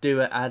Glass, I'd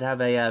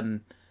have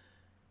I'd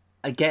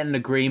get an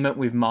agreement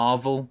with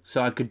Marvel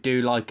so I could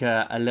do like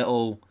a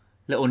little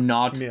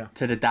nod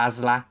to the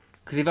Dazzler.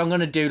 Because if I'm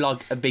going to do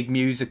like a big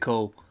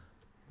musical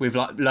with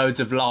like loads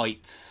of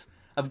lights,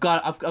 I've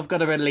got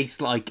to at least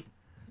like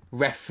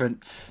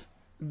reference.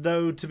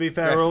 Though to be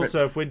fair,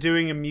 also if we're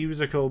doing a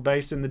musical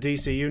based in the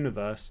DC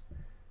universe,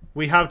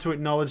 we have to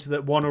acknowledge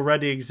that one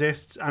already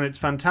exists, and it's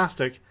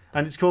fantastic,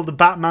 and it's called the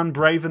Batman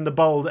Brave and the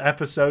Bold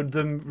episode,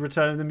 The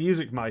Return of the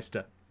Music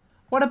Meister.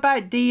 What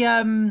about the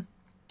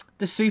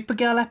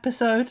Supergirl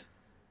episode?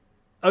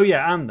 Oh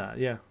yeah, and that,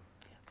 yeah.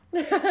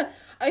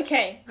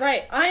 Okay,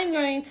 right. I'm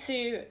going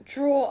to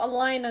draw a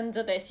line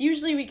under this.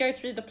 Usually we go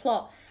through the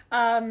plot.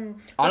 I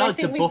like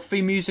the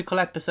Buffy musical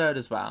episode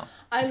as well.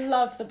 I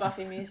love the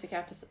Buffy music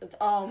episode.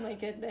 Oh my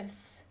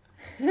goodness.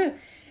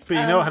 But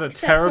you know what had a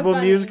terrible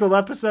musical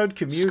episode?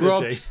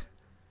 Community.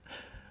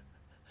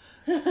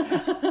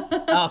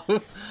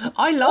 Oh,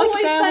 I like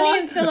Always that Sunny one.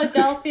 in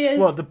Philadelphia's...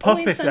 What, the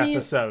Puppet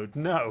episode?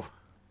 No.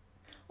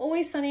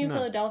 Always Sunny in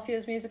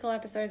Philadelphia's musical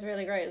episode is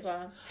really great as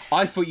well.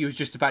 I thought you was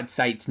just about to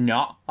say it's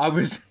not. I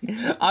was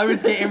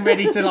getting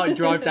ready to like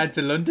drive down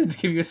to London to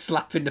give you a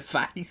slap in the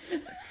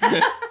face.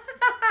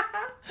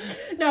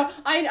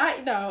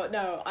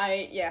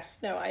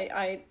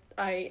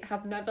 I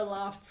have never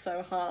laughed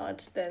so hard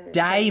than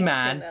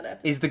Dayman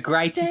is the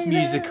greatest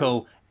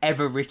musical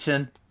ever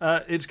written.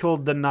 It's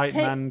called The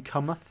Nightman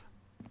Cometh.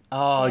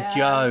 Oh, yes.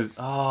 Joe.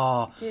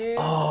 Oh, dude.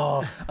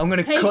 Oh, I'm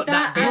going to cut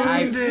that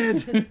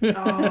bit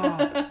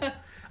out.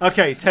 Oh.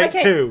 Okay, take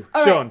two.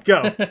 All Sean, right.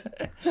 Go.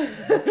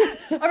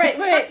 All right,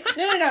 wait.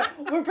 No.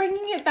 We're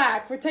bringing it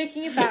back. We're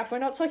taking it back. We're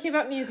not talking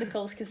about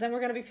musicals because then we're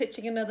going to be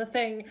pitching another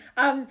thing.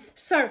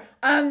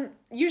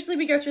 Usually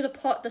we go through the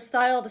plot, the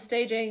style, the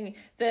staging,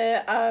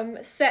 the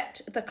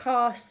set, the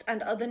cast,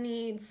 and other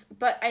needs.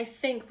 But I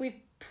think we've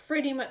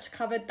pretty much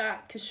covered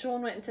that because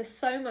Sean went into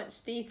so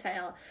much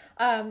detail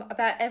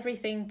about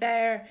everything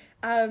there,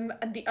 and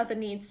the other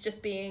needs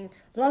just being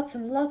lots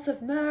and lots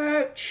of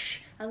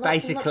merch and lots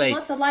Basically, and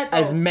lots of light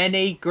bulbs. as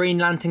many Green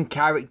Lantern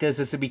characters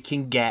as we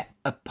can get,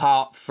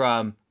 apart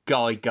from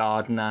Guy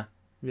Gardner.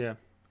 Yeah.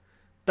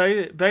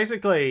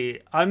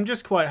 Basically, I'm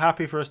just quite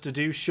happy for us to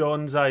do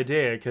Sean's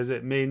idea because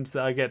it means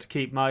that I get to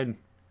keep mine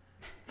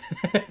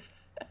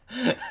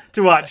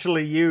to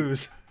actually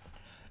use.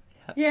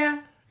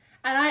 Yeah,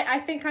 and I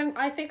think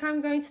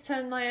I'm going to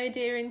turn my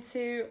idea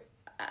into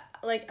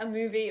like a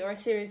movie or a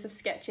series of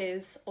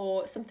sketches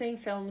or something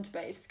filmed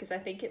based, because I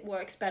think it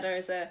works better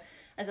as a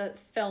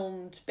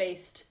filmed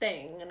based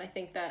thing, and I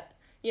think that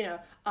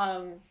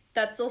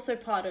that's also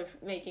part of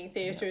making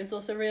theatre, is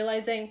also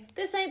realising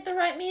this ain't the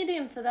right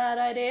medium for that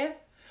idea.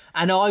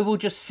 And I will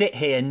just sit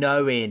here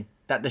knowing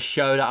that the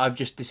show that I've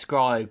just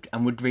described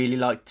and would really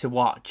like to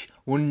watch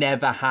will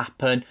never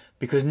happen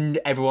because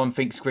everyone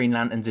thinks Green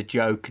Lantern's a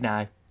joke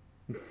now.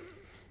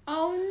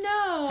 Oh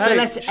no! So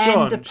let's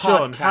end the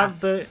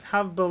podcast. Sean,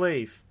 have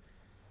belief.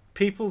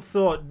 People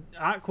thought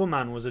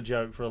Aquaman was a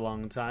joke for a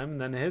long time, and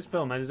then his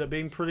film ended up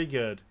being pretty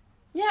good.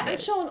 Yeah, and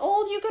Sean,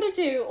 all you gotta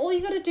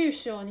do,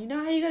 Sean, you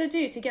know how you gotta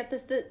do to get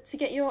to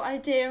get your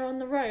idea on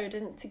the road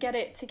and to get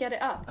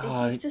it up, is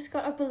you've just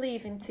gotta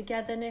believe in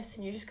togetherness,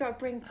 and you just gotta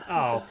bring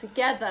people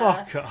together.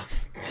 Fuck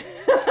off.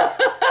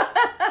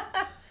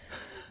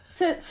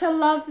 to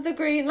love the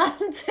Green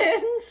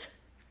Lanterns.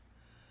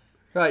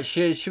 Right,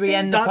 should we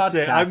end the podcast? That's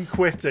it, I'm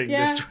quitting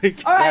this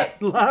week. All right.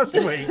 Last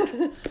week.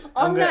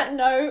 On that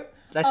note,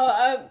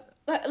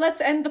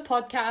 let's end the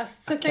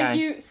podcast. So thank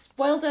you,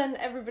 well done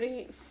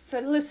everybody for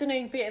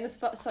listening, for getting this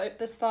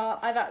far.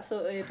 I've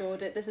absolutely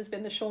adored it. This has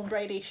been the Sean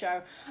Brady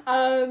Show.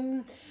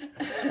 I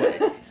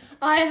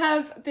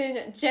have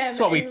been Gem. That's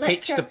what we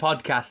pitched the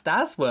podcast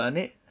as, weren't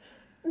it?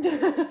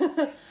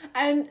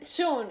 And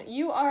Sean,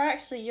 you're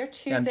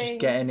choosing. I'm just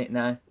getting it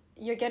now.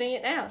 You're getting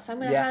it now, so I'm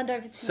going to hand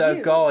over to you.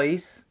 So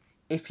guys,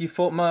 if you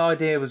thought my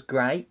idea was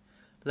great,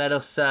 let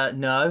us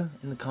know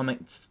in the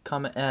comments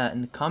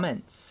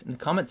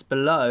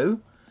below.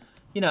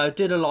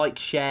 Do the like,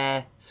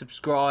 share,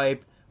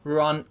 subscribe. We're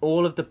on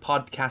all of the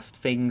podcast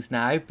things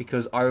now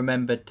because I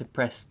remembered to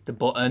press the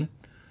button.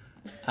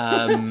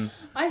 I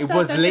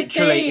was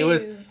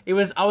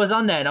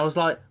on there and I was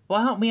like,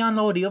 why aren't we on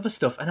all the other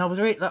stuff? And I was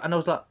like,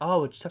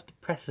 oh, I just have to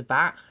press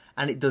that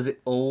and it does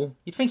it all.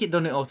 You'd think it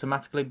done it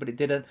automatically, but it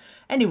didn't.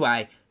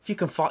 Anyway, if you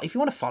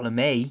want to follow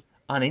me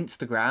on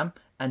Instagram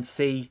and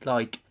see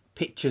like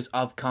pictures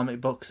of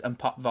comic books and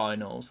pop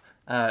vinyls,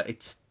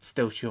 it's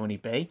still Shawnee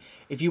B.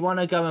 If you want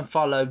to go and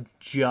follow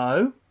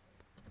Joe,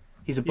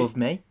 he's above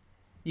me.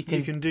 You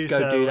can do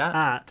that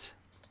at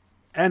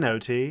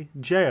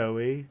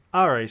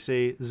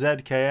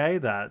NOTJOERACZKA.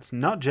 That's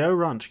not Joe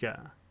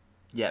Ronchka.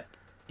 Yep,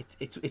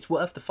 it's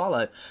worth the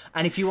follow.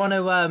 And if you want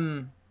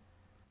to,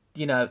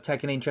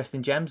 take an interest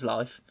in Gem's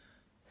life,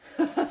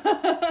 you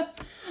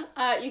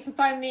can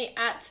find me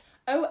at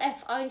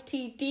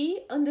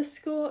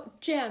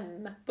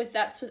OFITD_Gem.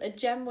 That's with a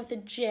gem with a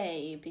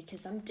J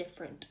because I'm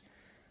different.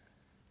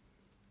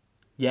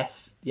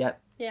 Yes. Yep.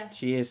 Yes.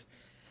 She is.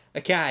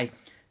 Okay.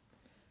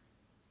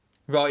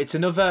 Right, it's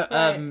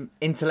another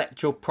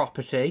intellectual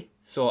property,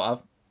 sort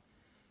of.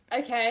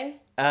 Okay.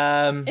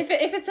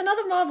 If it's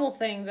another Marvel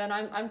thing, then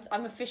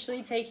I'm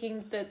officially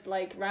taking the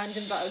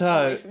random button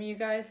away from you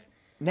guys.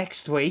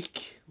 Next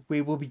week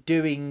we will be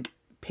doing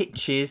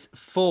pitches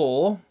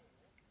for.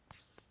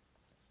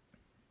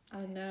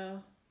 Oh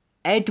no.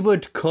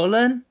 Edward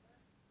Cullen.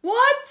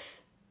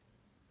 What?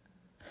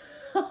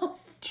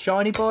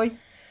 Shiny Boy.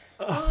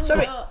 Oh, So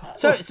no.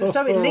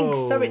 it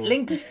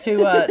links to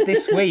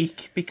this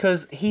week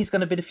because he's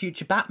going to be the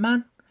future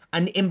Batman,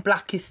 and in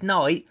Blackest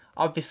Night,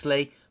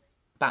 obviously,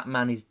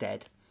 Batman is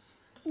dead.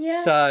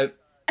 Yeah. So.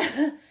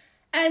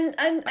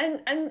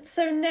 and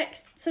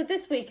so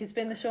this week has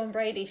been the Sean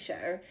Brady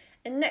Show,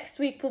 and next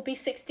week will be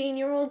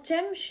 16-year-old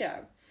Gem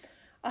Show.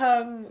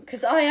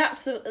 Because I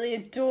absolutely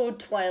adored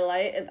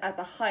Twilight at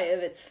the height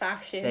of its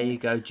fashion. There you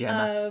go,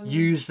 Gemma.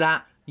 Use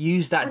that,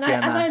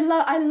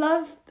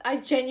 Gemma. I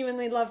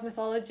genuinely love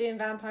mythology and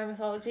vampire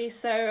mythology,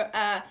 so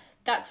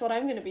that's what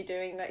I'm going to be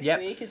doing next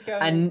week, is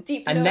going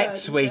deep and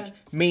next week,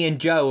 me and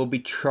Joe will be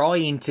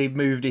trying to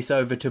move this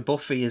over to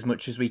Buffy as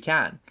much as we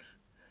can.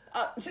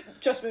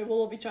 Trust me, we'll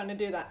all be trying to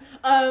do that.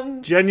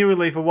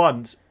 Genuinely, for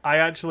once, I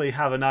actually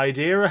have an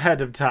idea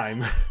ahead of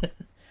time.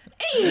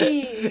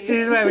 This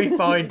is where we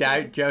find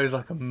out Joe's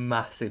like a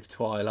massive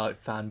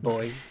Twilight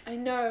fanboy. I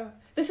know.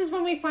 This is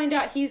when we find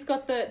out he's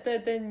got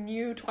the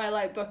new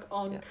Twilight book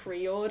on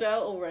pre-order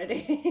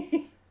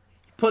already.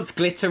 Puts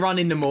glitter on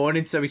in the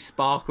morning so he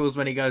sparkles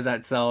when he goes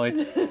outside.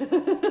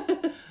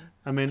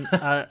 I mean,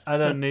 I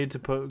don't need to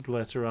put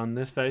glitter on.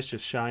 This face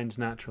just shines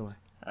naturally.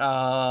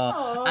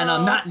 And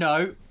on that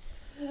note,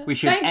 we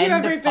should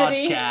end the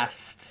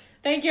podcast.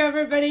 Thank you,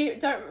 everybody.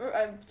 Don't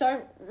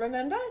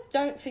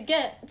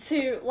forget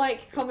to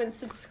like, comment,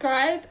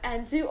 subscribe,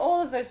 and do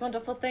all of those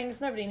wonderful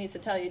things. Nobody needs to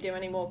tell you to do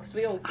anymore because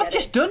we all get it. I've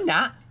just done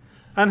that.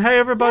 And hey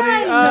everybody,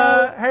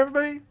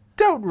 Yeah,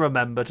 don't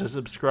remember to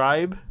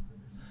subscribe.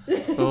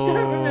 Don't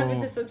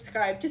remember to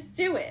subscribe. Just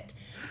do it.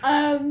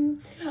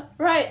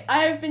 Right,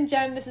 I've been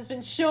Jem, this has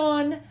been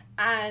Sean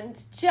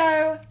and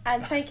Joe,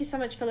 and thank you so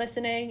much for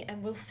listening,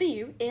 and we'll see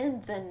you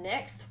in the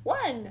next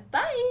one.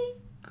 Bye!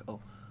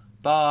 Cool.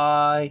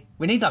 Bye.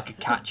 We need like a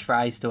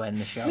catchphrase to end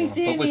the show. We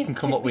do but we need can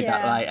come up with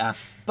yeah. that later.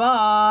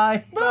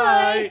 Bye.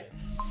 Bye!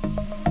 Bye.